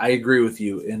I agree with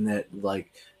you in that,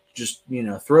 like, just, you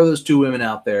know, throw those two women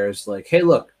out there as like, hey,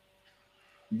 look,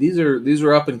 these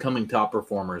are up and coming top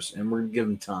performers, and we're gonna give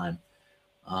them time.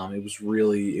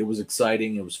 It was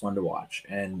exciting. It was fun to watch,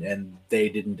 and they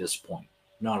didn't disappoint,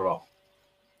 not at all.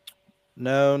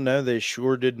 No, they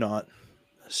sure did not.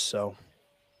 So,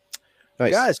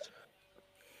 Nice. guys,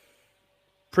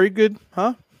 pretty good,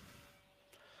 huh?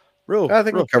 I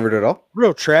think we covered it all.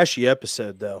 Real trashy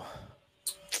episode, though.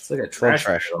 It's like a trash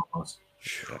almost.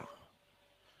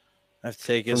 I have to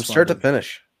take it From start to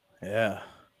finish. Yeah.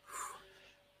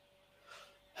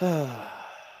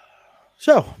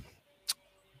 So,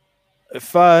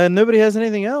 if nobody has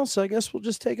anything else, I guess we'll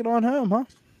just take it on home, huh?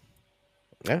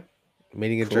 Yeah.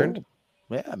 Meeting adjourned.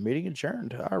 Yeah, meeting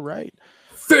adjourned. All right.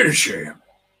 Finish him.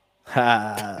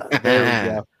 There we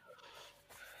go.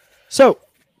 So,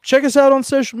 check us out on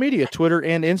social media, Twitter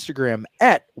and Instagram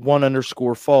at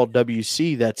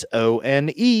 @1_FallWC. That's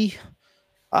ONE.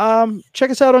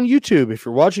 Check us out on YouTube. If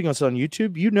you're watching us on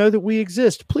YouTube, you know that we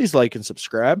exist. Please like and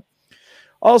subscribe.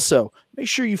 Also, make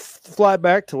sure you fly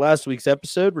back to last week's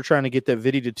episode. We're trying to get that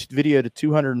video to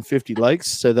 250 likes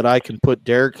so that I can put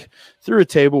Derek through a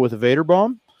table with a Vader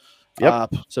bomb.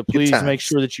 Yep. So please make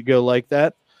sure that you go like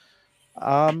that.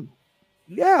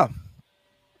 Yeah.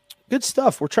 Good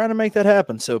stuff. We're trying to make that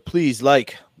happen. So please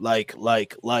like. I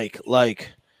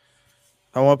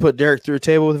want to put Derek through a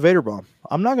table with a Vader bomb.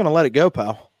 I'm not going to let it go,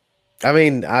 pal. I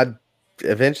mean,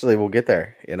 eventually we'll get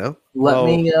there, you know? We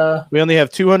only have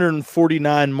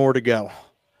 249 more to go.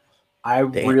 I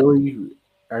really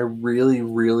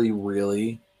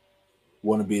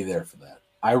want to be there for that.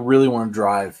 I really want to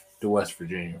drive to West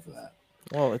Virginia for that.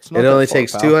 Well, it's not. It only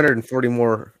takes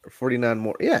 49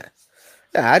 more. Yeah.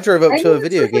 Yeah, I drove up to a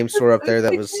video game store up there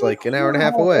that was like an hour and a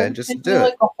half away just to do it.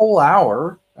 Like a whole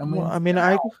hour.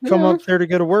 I come up there to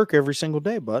go to work every single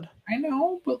day, bud. I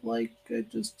know, but like,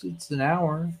 it's an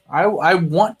hour. I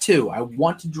want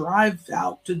to drive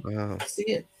out to see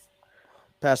it.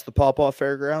 Past the Pawpaw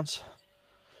Fairgrounds.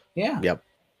 Yeah. Yep.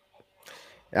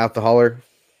 Out the holler.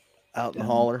 Out in the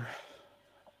holler.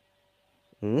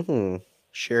 Mm-hmm.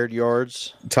 Shared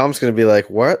yards. Tom's gonna be like,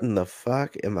 "What in the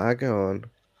fuck am I going?"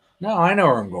 No, I know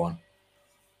where I'm going.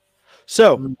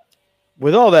 So,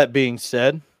 with all that being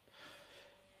said,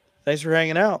 thanks for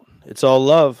hanging out. It's all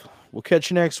love. We'll catch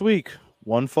you next week.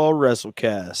 One Fall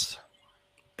WrestleCast.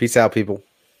 Peace out, people.